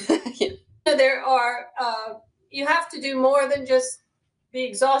frustrated. Yeah. There are, you have to do more than just be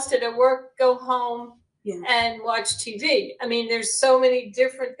exhausted at work, go home, and watch TV. I mean, there's so many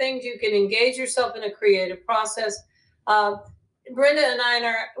different things. You can engage yourself in a creative process. Brenda and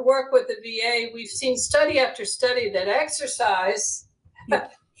I work with the VA. We've seen study after study that exercise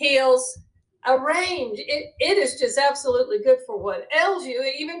heals a range. It is just absolutely good for what ails you,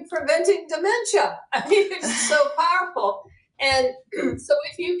 even preventing dementia. I mean, it's so powerful. And so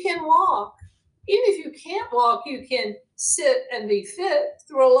if you can walk, even if you can't walk, you can sit and be fit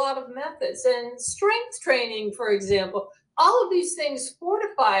through a lot of methods. And strength training, for example, all of these things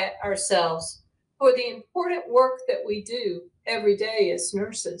fortify ourselves for the important work that we do every day as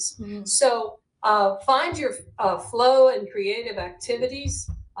nurses. Mm-hmm. So find your flow and creative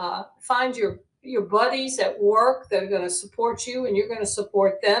activities. Find your buddies at work that are going to support you and you're going to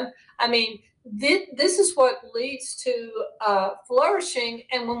support them. I mean, this is what leads to flourishing.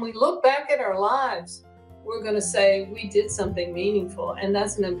 And when we look back at our lives, we're going to say we did something meaningful. And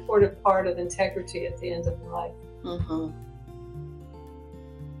that's an important part of integrity at the end of life. Mm-hmm.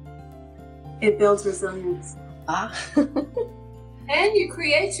 It builds resilience. And you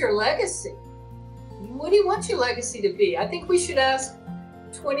create your legacy. What do you want your legacy to be? I think we should ask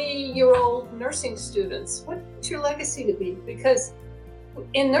 20-year-old nursing students, what's your legacy to be? Because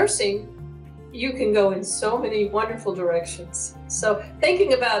in nursing, you can go in so many wonderful directions. So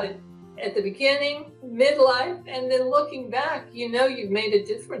thinking about it at the beginning, midlife, and then looking back, you've made a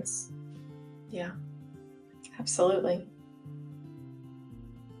difference. Yeah, absolutely.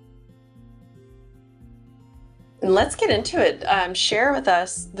 And let's get into it. Share with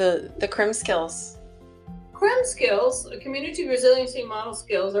us the CRIM skills. CRIM skills, community resiliency model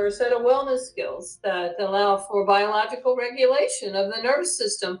skills, are a set of wellness skills that allow for biological regulation of the nervous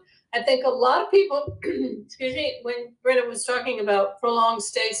system. I think a lot of people, excuse me, when Brenda was talking about prolonged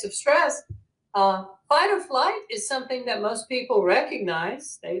states of stress, fight or flight is something that most people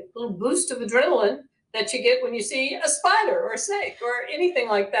recognize. A little boost of adrenaline that you get when you see a spider or a snake or anything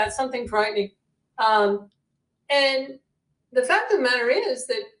like that, something frightening. And the fact of the matter is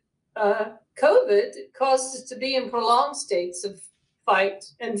that COVID caused us to be in prolonged states of fight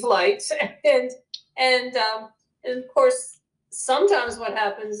and flight. And of course, sometimes what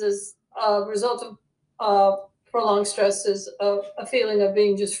happens is a result of prolonged stress is a feeling of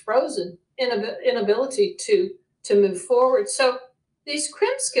being just frozen, inability to move forward. So these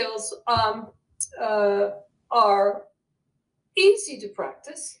CRIM skills are easy to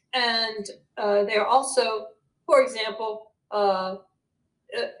practice, and they're also, for example,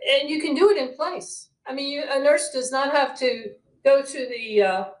 and you can do it in place. I mean, a nurse does not have to go to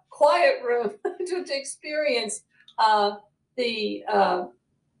the quiet room to experience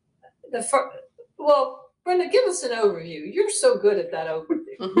well, Brenda, give us an overview. You're so good at that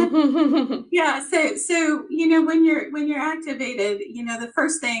overview. Yeah. So when you're activated, the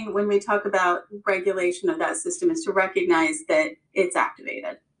first thing when we talk about regulation of that system is to recognize that it's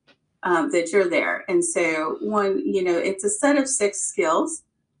activated, that you're there. And so it's a set of 6 skills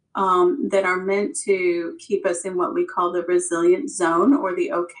that are meant to keep us in what we call the resilient zone or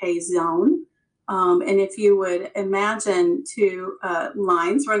the okay zone. And if you would imagine two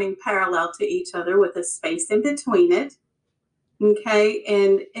lines running parallel to each other with a space in between it, okay,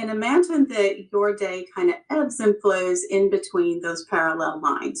 and imagine that your day kind of ebbs and flows in between those parallel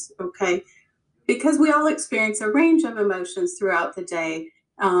lines, okay, because we all experience a range of emotions throughout the day,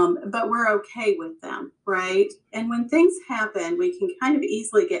 but we're okay with them, right? And when things happen, we can kind of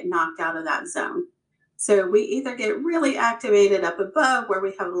easily get knocked out of that zone. So we either get really activated up above where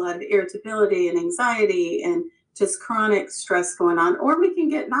we have a lot of irritability and anxiety and just chronic stress going on, or we can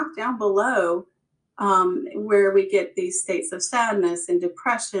get knocked down below, where we get these states of sadness and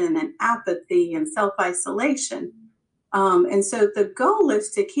depression and apathy and self isolation. And so the goal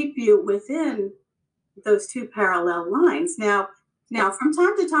is to keep you within those two parallel lines. Now, from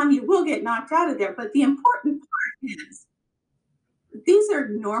time to time, you will get knocked out of there, but the important part is these are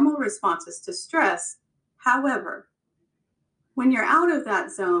normal responses to stress. However, when you're out of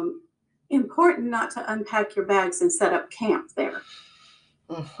that zone, important not to unpack your bags and set up camp there.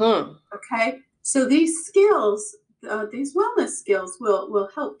 Mm-hmm. Okay, so these skills, these wellness skills, will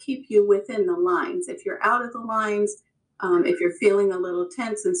help keep you within the lines. If you're out of the lines, if you're feeling a little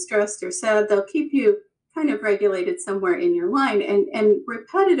tense and stressed or sad, they'll keep you kind of regulated somewhere in your line. And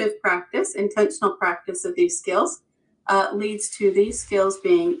repetitive practice, intentional practice of these skills, leads to these skills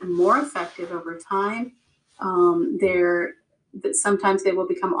being more effective over time. That sometimes they will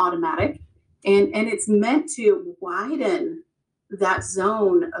become automatic, and it's meant to widen that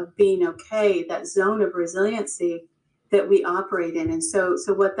zone of being okay, that zone of resiliency that we operate in. And so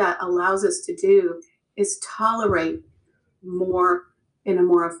what that allows us to do is tolerate more in a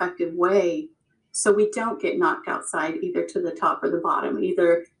more effective way, so we don't get knocked outside either to the top or the bottom,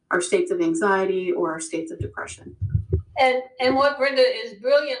 either our states of anxiety or our states of depression. And what Brenda is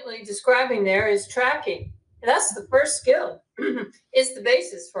brilliantly describing there is tracking. That's the first skill. It's the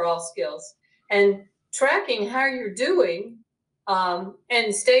basis for all skills. And tracking how you're doing,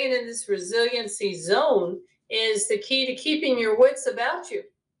 and staying in this resiliency zone is the key to keeping your wits about you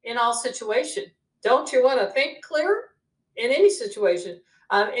in all situations. Don't you want to think clearer in any situation?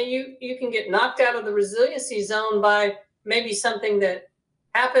 And you can get knocked out of the resiliency zone by maybe something that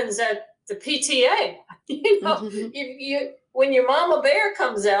happens at the PTA. When your mama bear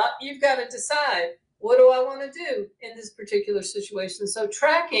comes out, you've got to decide, what do I want to do in this particular situation? So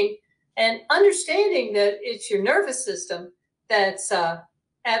tracking and understanding that it's your nervous system that's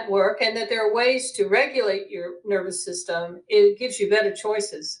at work, and that there are ways to regulate your nervous system. It gives you better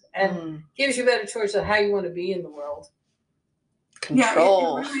choices, and gives you better choice of how you want to be in the world.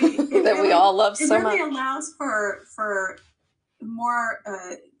 Control, that we all love so much. It really allows for more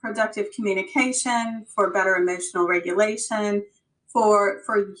productive communication, for better emotional regulation, for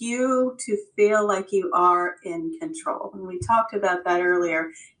you to feel like you are in control. And we talked about that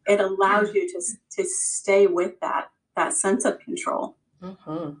earlier. It allows you to stay with that sense of control.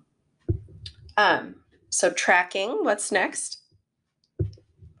 Mm-hmm. So tracking, what's next?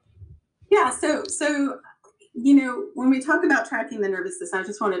 Yeah, so when we talk about tracking the nervous system, I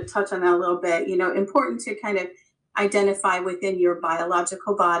just want to touch on that a little bit. Important to kind of identify within your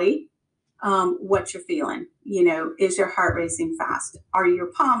biological body what you're feeling. Is your heart racing fast? Are your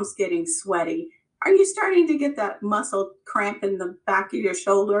palms getting sweaty? Are you starting to get that muscle cramp in the back of your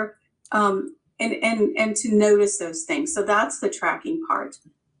shoulder? And to notice those things. So that's the tracking part.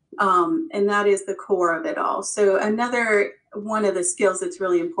 And that is the core of it all. So another one of the skills that's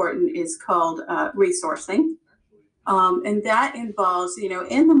really important is called resourcing. And that involves,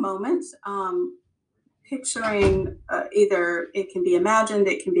 in the moment, picturing either it can be imagined,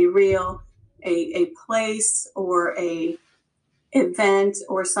 it can be real, a place or a event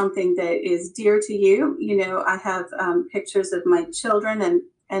or something that is dear to you. I have pictures of my children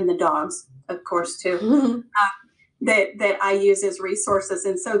and the dogs, of course, too, that I use as resources.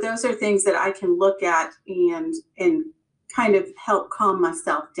 And so those are things that I can look at and kind of help calm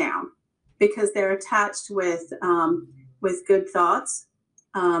myself down, because they're attached with good thoughts.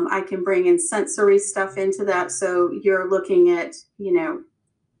 I can bring in sensory stuff into that. So you're looking at,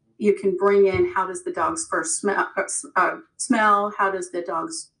 you can bring in, how does the dog's fur smell? How does the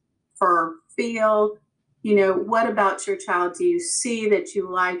dog's fur feel? What about your child do you see that you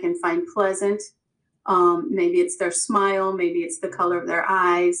like and find pleasant? Maybe it's their smile, maybe it's the color of their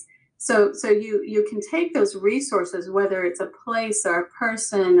eyes. So you can take those resources, whether it's a place or a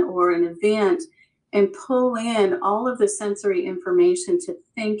person or an event, and pull in all of the sensory information to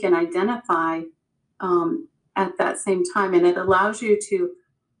think and identify at that same time. And it allows you to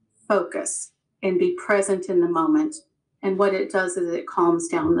focus and be present in the moment. And what it does is it calms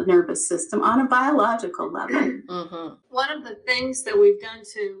down the nervous system on a biological level. Mm-hmm. One of the things that we've done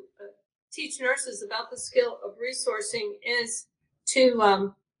to teach nurses about the skill of resourcing is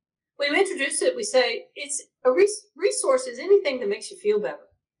to, we introduce it, we say it's a resource is anything that makes you feel better.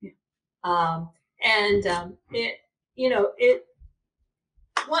 Yeah.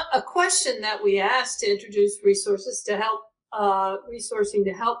 What a question that we asked to introduce resources to help resourcing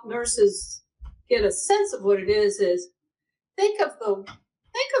to help nurses get a sense of what it is think of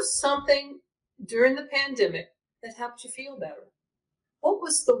something during the pandemic that helped you feel better. What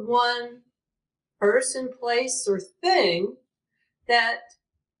was the one person, place, or thing that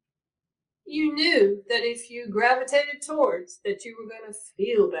you knew that if you gravitated towards, that you were going to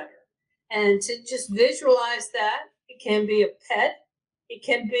feel better? And to just visualize that, it can be a pet, it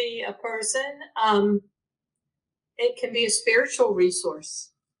can be a person, it can be a spiritual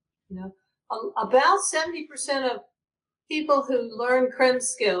resource. About 70% of people who learn CREM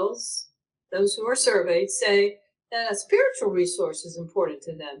skills, those who are surveyed, say that a spiritual resource is important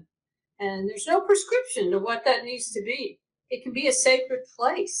to them. And there's no prescription to what that needs to be. It can be a sacred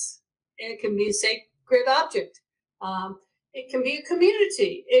place. It can be a sacred object. It can be a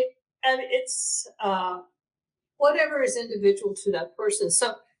community. It's whatever is individual to that person.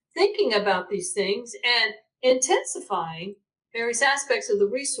 So thinking about these things and intensifying various aspects of the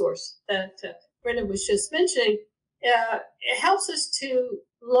resource that Brenda was just mentioning, it helps us to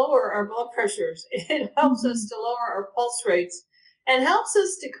lower our blood pressures. It helps us to lower our pulse rates and helps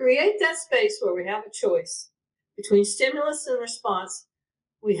us to create that space where we have a choice between stimulus and response.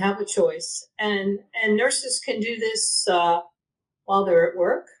 We have a choice, and nurses can do this while they're at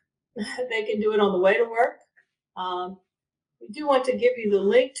work. They can do it on the way to work. We do want to give you the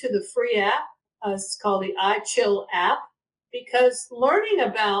link to the free app. It's called the iChill app, because learning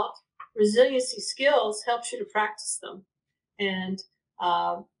about resiliency skills helps you to practice them, and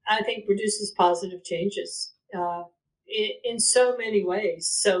I think produces positive changes in so many ways.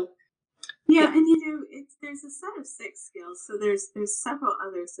 So yeah, and there's a set of 6 skills. So there's several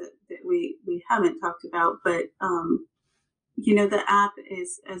others that we haven't talked about, but the app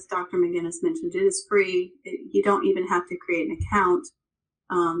is, as Dr. McGinnis mentioned, it is free. You don't even have to create an account.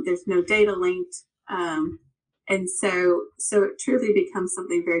 There's no data linked. And so it truly becomes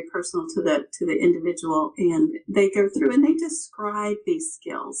something very personal to the individual, and they go through and they describe these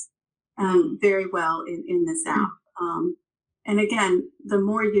skills very well in this app. And again, the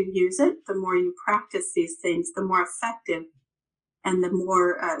more you use it, the more you practice these things, the more effective and the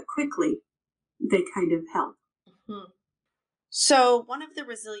more quickly they kind of help. Mm-hmm. So one of the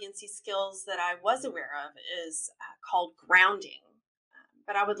resiliency skills that I was aware of is called grounding.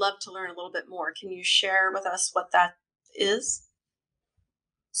 But I would love to learn a little bit more. Can you share with us what that is?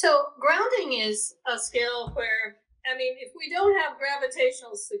 So grounding is a skill where, if we don't have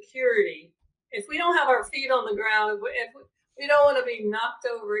gravitational security, if we don't have our feet on the ground, if we don't want to be knocked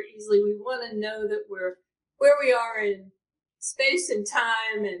over easily, we want to know that we're where we are in space and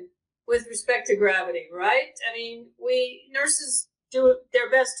time and with respect to gravity, right? We nurses do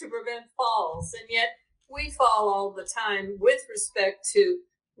their best to prevent falls, and yet we fall all the time with respect to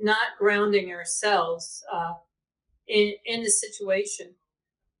not grounding ourselves in the situation.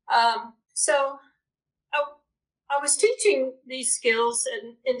 So I was teaching these skills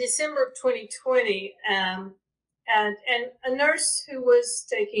in December of 2020, and a nurse who was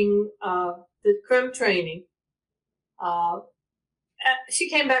taking the CREM training, she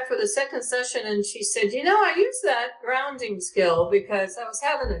came back for the second session and she said, I used that grounding skill because I was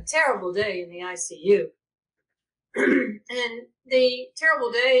having a terrible day in the ICU. And the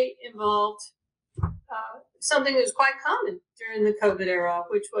terrible day involved something that was quite common during the COVID era,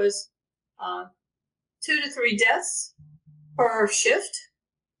 which was 2 to 3 deaths per shift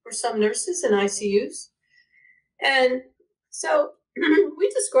for some nurses in ICUs. And so we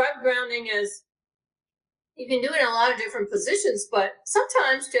describe grounding as you can do it in a lot of different positions, but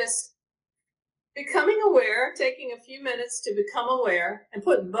sometimes just becoming aware, taking a few minutes to become aware and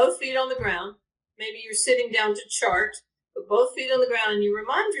putting both feet on the ground. Maybe you're sitting down to chart, put both feet on the ground, and you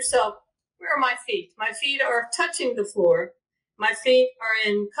remind yourself, where are my feet? My feet are touching the floor. My feet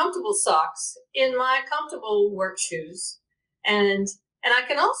are in comfortable socks, in my comfortable work shoes. And I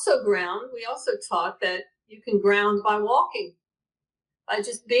can also ground. We also taught that you can ground by walking, by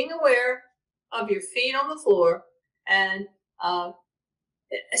just being aware of your feet on the floor. And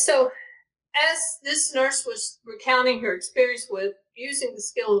so as this nurse was recounting her experience with using the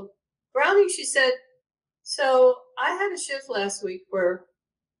skill of grounding, she said, so I had a shift last week where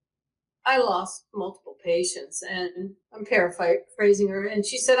I lost multiple patients, and I'm paraphrasing her. And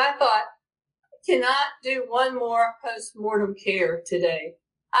she said, I thought, I cannot do one more post-mortem care today.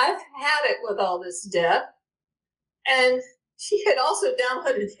 I've had it with all this death. And she had also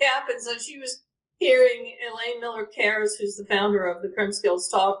downloaded the app, and so she was hearing Elaine Miller Cares, who's the founder of the Crim Skills,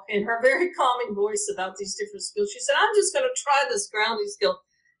 talk in her very calming voice about these different skills. She said, I'm just going to try this grounding skill.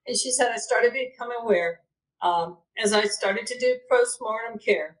 And she said, I started becoming aware as I started to do postmortem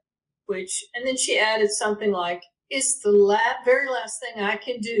care, and then she added something like, it's the very last thing I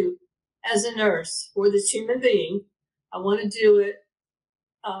can do as a nurse for this human being. I want to do it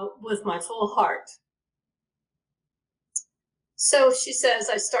with my full heart. So she says,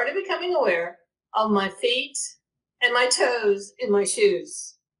 I started becoming aware of my feet and my toes in my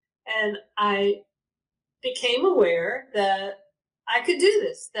shoes. And I became aware that I could do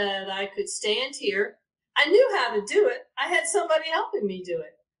this, that I could stand here. I knew how to do it. I had somebody helping me do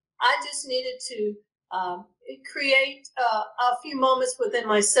it. I just needed to create a few moments within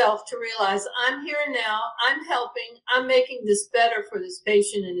myself to realize I'm here and now, I'm helping, I'm making this better for this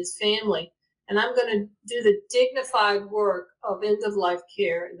patient and his family. And I'm going to do the dignified work of end-of-life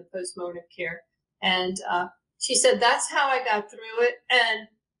care and the postmortem care. And she said, that's how I got through it. And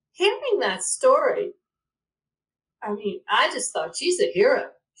hearing that story, I mean, I just thought, she's a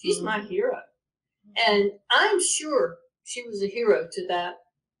hero. She's my hero. And I'm sure she was a hero to that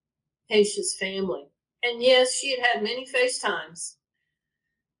patient's family. And yes, she had many FaceTimes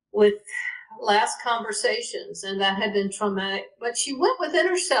with last conversations, and that had been traumatic. But she went within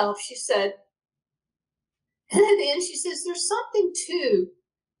herself, she said, and at the end, she says, there's something to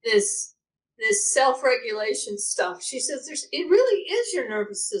this self-regulation stuff. She says, it really is your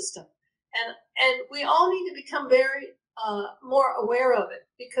nervous system. And we all need to become very more aware of it,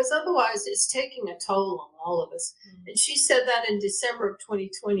 because otherwise it's taking a toll on all of us. And she said that in December of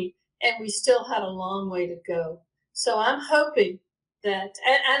 2020, and we still had a long way to go. So I'm hoping that,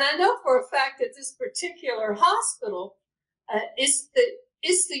 and I know for a fact that this particular hospital, it's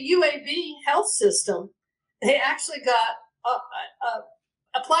the UAB health system. They actually got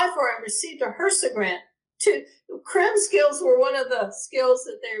applied for and received a HRSA grant. Crim skills were one of the skills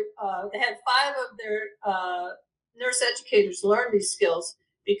that they had 5 of their nurse educators learn these skills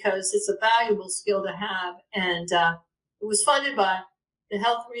because it's a valuable skill to have. And it was funded by the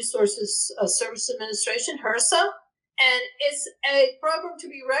Health Resources Service Administration, HRSA, and it's a program to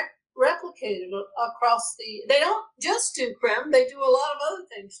be replicated across they don't just do Crim, they do a lot of other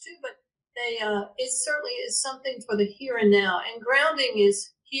things too, but it certainly is something for the here and now. And grounding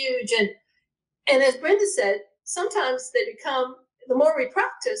is huge. And as Brenda said, sometimes they become, the more we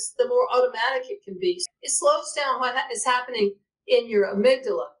practice, the more automatic it can be. It slows down what is happening in your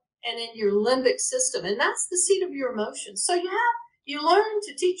amygdala and in your limbic system. And that's the seat of your emotions. So you learn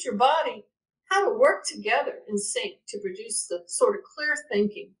to teach your body how to work together in sync to produce the sort of clear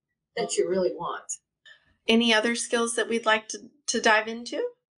thinking that you really want. Any other skills that we'd like to dive into?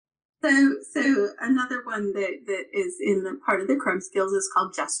 So another one that is in the part of the Crim skills is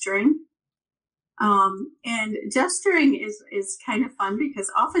called gesturing. And gesturing is kind of fun because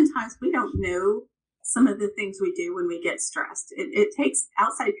oftentimes we don't know some of the things we do when we get stressed. It takes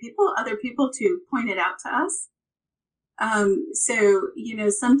outside people, other people to point it out to us. So,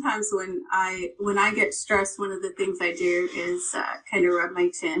 sometimes when I get stressed, one of the things I do is kind of rub my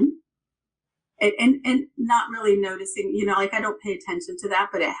chin. And not really noticing, like I don't pay attention to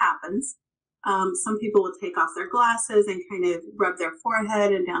that, but it happens. Some people will take off their glasses and kind of rub their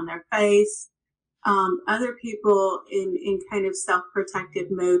forehead and down their face. Other people in kind of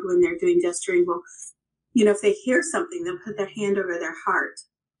self-protective mode when they're doing gesturing will, if they hear something, they'll put their hand over their heart.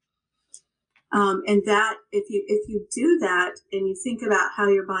 And that, if you do that and you think about how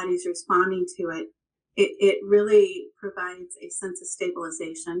your body's responding to it, it really provides a sense of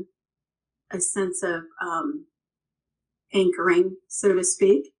stabilization, a sense of anchoring, so to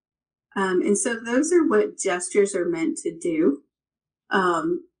speak. And so those are what gestures are meant to do.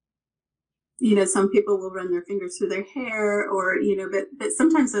 Some people will run their fingers through their hair or, but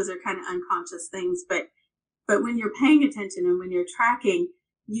sometimes those are kind of unconscious things. But when you're paying attention and when you're tracking,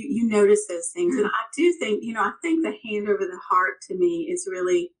 you notice those things. And I do think, I think the hand over the heart to me is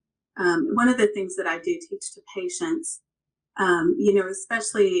really one of the things that I do teach to patients.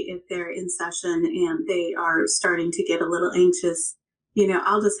 Especially if they're in session and they are starting to get a little anxious,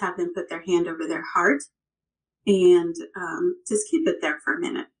 I'll just have them put their hand over their heart and just keep it there for a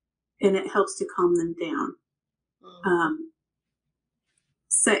minute. And it helps to calm them down.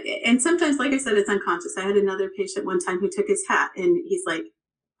 And sometimes, like I said, it's unconscious. I had another patient one time who took his hat and he's like,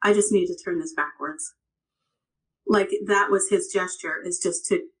 I just need to turn this backwards. Like that was his gesture, is just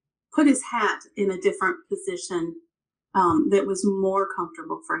to put his hat in a different position that was more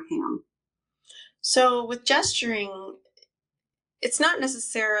comfortable for him. So with gesturing, it's not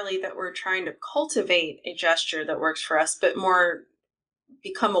necessarily that we're trying to cultivate a gesture that works for us, but more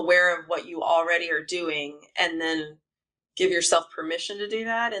become aware of what you already are doing and then give yourself permission to do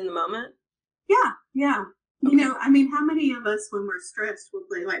that in the moment? Yeah, yeah. Okay. You know, I mean, how many of us, when we're stressed, will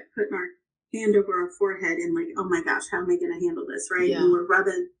be like putting our hand over our forehead and like, oh my gosh, how am I going to handle this, right? Yeah. And we're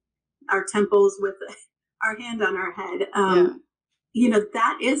rubbing our temples with our hand on our head. Yeah. You know,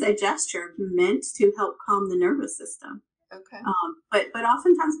 that is a gesture meant to help calm the nervous system. Okay. But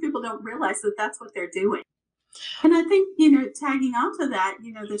oftentimes people don't realize that that's what they're doing. And I think, you know, tagging onto that,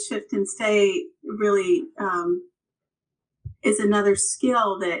 you know, the shift and stay really is another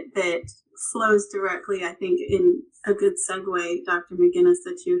skill that flows directly, I think, in a good segue, Dr. McGinnis,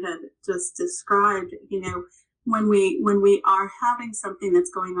 that you had just described. You know, when we are having something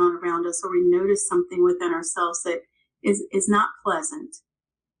that's going on around us, or we notice something within ourselves that is not pleasant,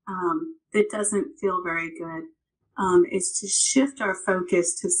 that doesn't feel very good, is to shift our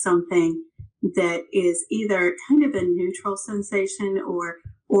focus to something that is either kind of a neutral sensation or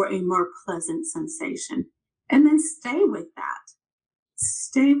a more pleasant sensation, and then stay with that.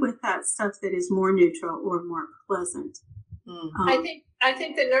 Stay with that stuff that is more neutral or more pleasant. I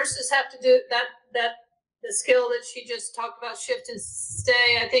think the nurses have to do that the skill that she just talked about, shift and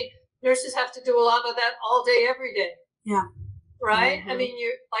stay. I think nurses have to do a lot of that all day, every day. Yeah. Right. Mm-hmm. I mean,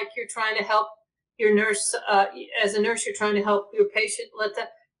 you're trying to help your nurse. As a nurse, you're trying to help your patient let the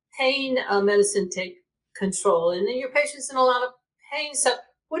pain medicine take control, and then your patient's in a lot of pain. So,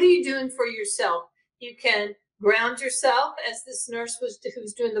 what are you doing for yourself? You can ground yourself, as this nurse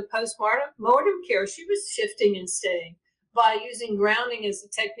who's doing the postmortem care. She was shifting and staying by using grounding as a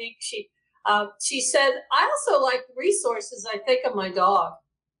technique. She said, I also like resources. I think of my dog.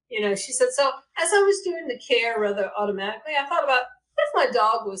 You know, she said, so as I was doing the care rather automatically, I thought about, what if my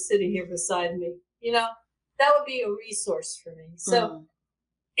dog was sitting here beside me? You know, that would be a resource for me. So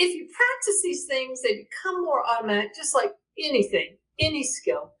if you practice these things, they become more automatic, just like anything, any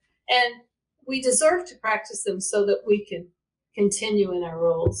skill. And we deserve to practice them so that we can continue in our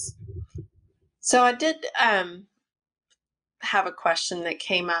roles. So I did have a question that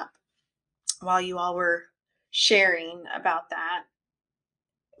came up while you all were sharing about that.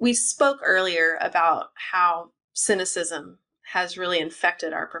 We spoke earlier about how cynicism has really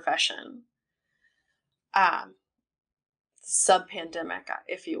infected our profession, sub-pandemic,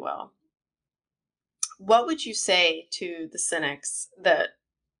 if you will. What would you say to the cynics that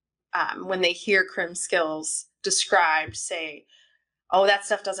when they hear CRIM skills described, say, oh, that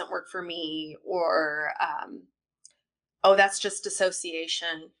stuff doesn't work for me, or oh, that's just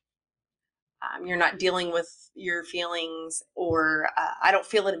dissociation. You're not dealing with your feelings, or I don't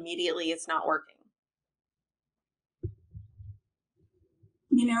feel it immediately, it's not working.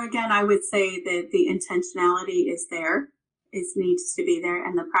 You know, again, I would say that the intentionality is there. It needs to be there,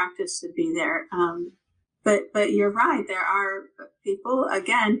 and the practice should be there. But you're right. There are people,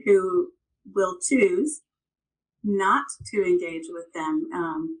 again, who will choose not to engage with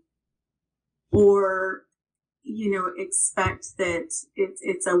them, or you know, expect that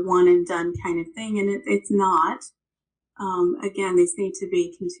it's a one and done kind of thing, and it's not. Again, these need to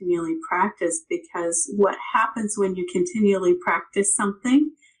be continually practiced, because what happens when you continually practice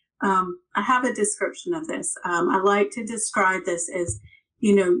something, I have a description of this. I like to describe this as,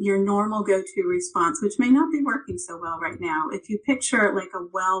 you know, your normal go-to response, which may not be working so well right now. If you picture it like a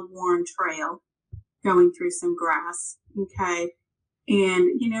well-worn trail going through some grass, okay,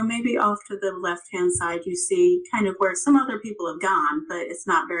 and, you know, maybe off to the left-hand side, you see kind of where some other people have gone, but it's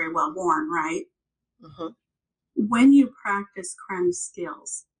not very well worn, right? Mm-hmm. When you practice CRIM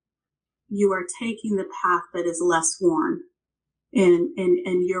skills, you are taking the path that is less worn, and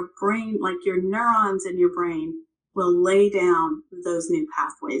your brain, like your neurons in your brain, will lay down those new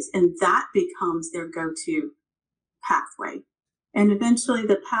pathways, and that becomes their go-to pathway. And eventually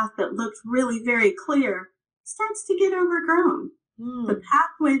the path that looked really very clear starts to get overgrown. The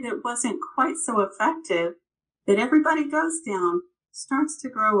pathway that wasn't quite so effective, that everybody goes down, starts to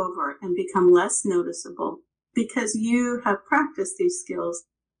grow over and become less noticeable, because you have practiced these skills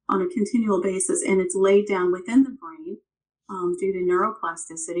on a continual basis, and it's laid down within the brain, due to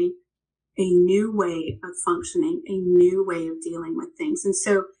neuroplasticity, a new way of functioning, a new way of dealing with things. And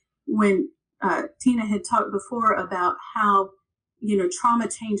so when Tina had talked before about how, you know, trauma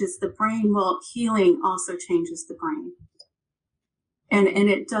changes the brain, well, healing also changes the brain. And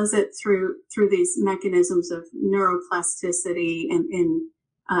it does it through these mechanisms of neuroplasticity and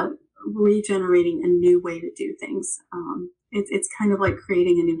regenerating a new way to do things. It's kind of like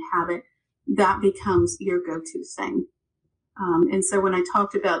creating a new habit that becomes your go-to thing. And so when I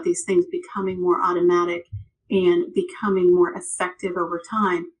talked about these things becoming more automatic, and becoming more effective over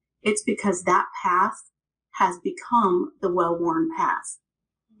time, it's because that path has become the well-worn path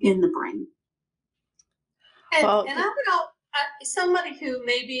in the brain. And I don't know, somebody who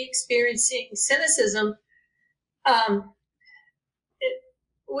may be experiencing cynicism,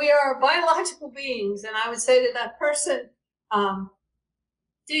 we are biological beings, and I would say to that person,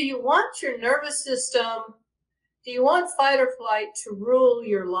 do you want your nervous system, do you want fight or flight to rule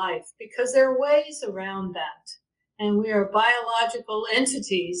your life? Because there are ways around that, and we are biological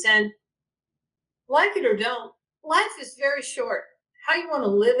entities, and like it or don't, life is very short. How you want to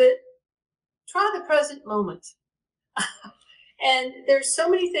live it, try the present moment. And there's so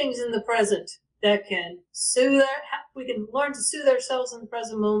many things in the present that can soothe. We can learn to soothe ourselves in the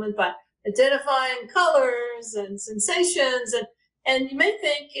present moment by identifying colors and sensations. And you may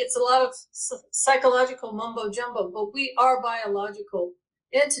think it's a lot of psychological mumbo jumbo, but we are biological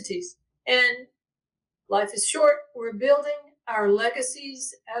entities. And life is short. We're building our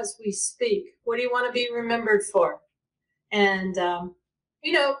legacies as we speak. What do you want to be remembered for? And,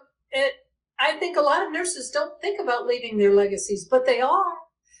 I think a lot of nurses don't think about leaving their legacies, but they are,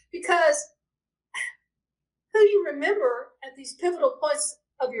 because who you remember at these pivotal points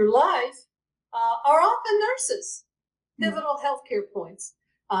of your life are often nurses, pivotal healthcare points.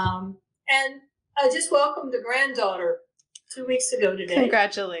 And I just welcomed a granddaughter 2 weeks ago today.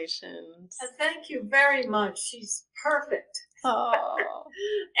 Congratulations. Thank you very much. She's perfect. Oh.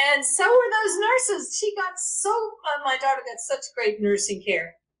 And so were those nurses. My daughter got such great nursing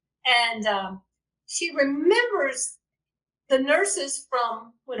care. And she remembers the nurses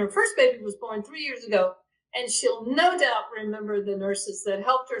from when her first baby was born 3 years ago. And she'll no doubt remember the nurses that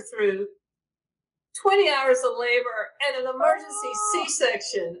helped her through 20 hours of labor and an emergency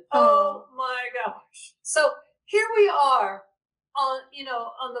C-section. Oh my gosh. So here we are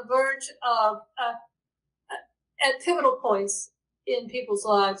on the verge of at pivotal points in people's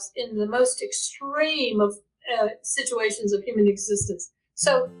lives, in the most extreme of situations of human existence.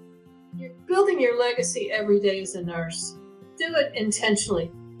 So you're building your legacy every day as a nurse. Do it intentionally.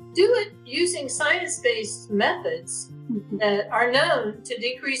 Do it using science-based methods that are known to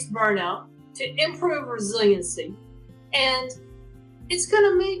decrease burnout, to improve resiliency. And it's going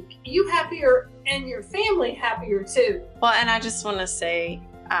to make you happier and your family happier too. Well, and I just want to say,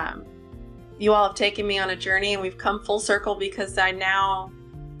 you all have taken me on a journey, and we've come full circle, because I now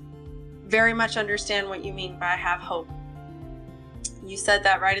very much understand what you mean by have hope. You said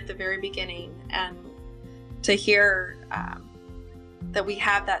that right at the very beginning, and to hear that we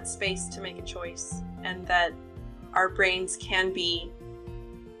have that space to make a choice, and that our brains can be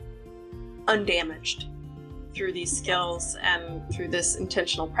undamaged through these skills and through this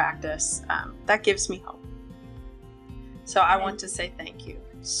intentional practice, that gives me hope. So I want to say thank you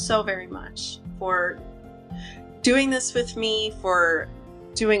so very much for doing this with me, for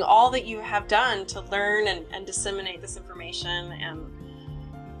doing all that you have done to learn and disseminate this information, and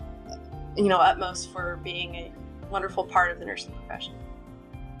utmost for being a wonderful part of the nursing profession.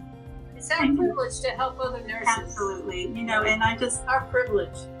 It's our privilege to help other nurses. Absolutely. And our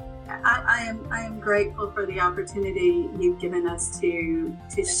privilege. I am grateful for the opportunity you've given us to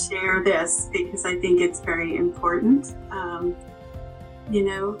share this, because I think it's very important. And in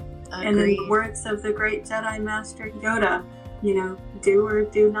the words of the great Jedi Master Yoda, do or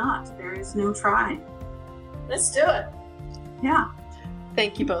do not. There is no try. Let's do it. Yeah.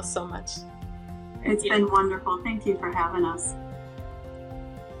 Thank you both so much. It's been wonderful. Thank you for having us.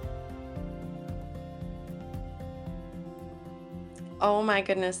 Oh my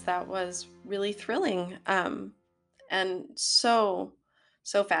goodness, that was really thrilling, and so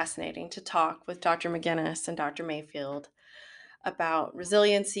fascinating to talk with Dr. McGinnis and Dr. Mayfield about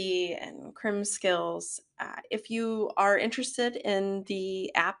resiliency and CRIM skills. If you are interested in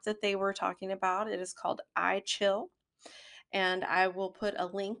the app that they were talking about, it is called iChill, and I will put a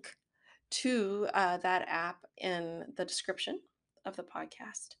link to that app in the description of the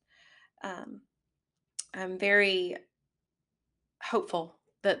podcast. I'm very hopeful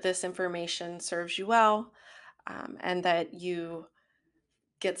that this information serves you well, and that you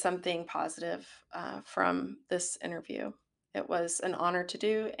get something positive from this interview. It was an honor to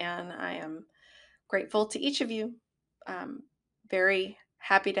do, and I am grateful to each of you. Very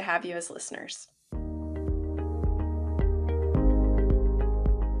happy to have you as listeners.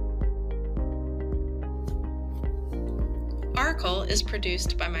 Oracle is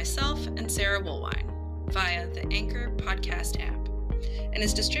produced by myself and Sarah Woolwine via the Anchor podcast app, and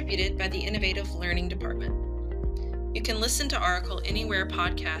is distributed by the Innovative Learning Department. You can listen to Oracle anywhere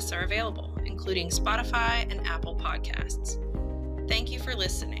podcasts are available, including Spotify and Apple Podcasts. Thank you for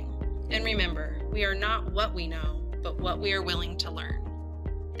listening, and remember, We are not what we know, but what we are willing to learn.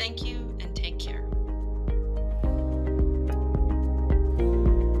 Thank you and take care.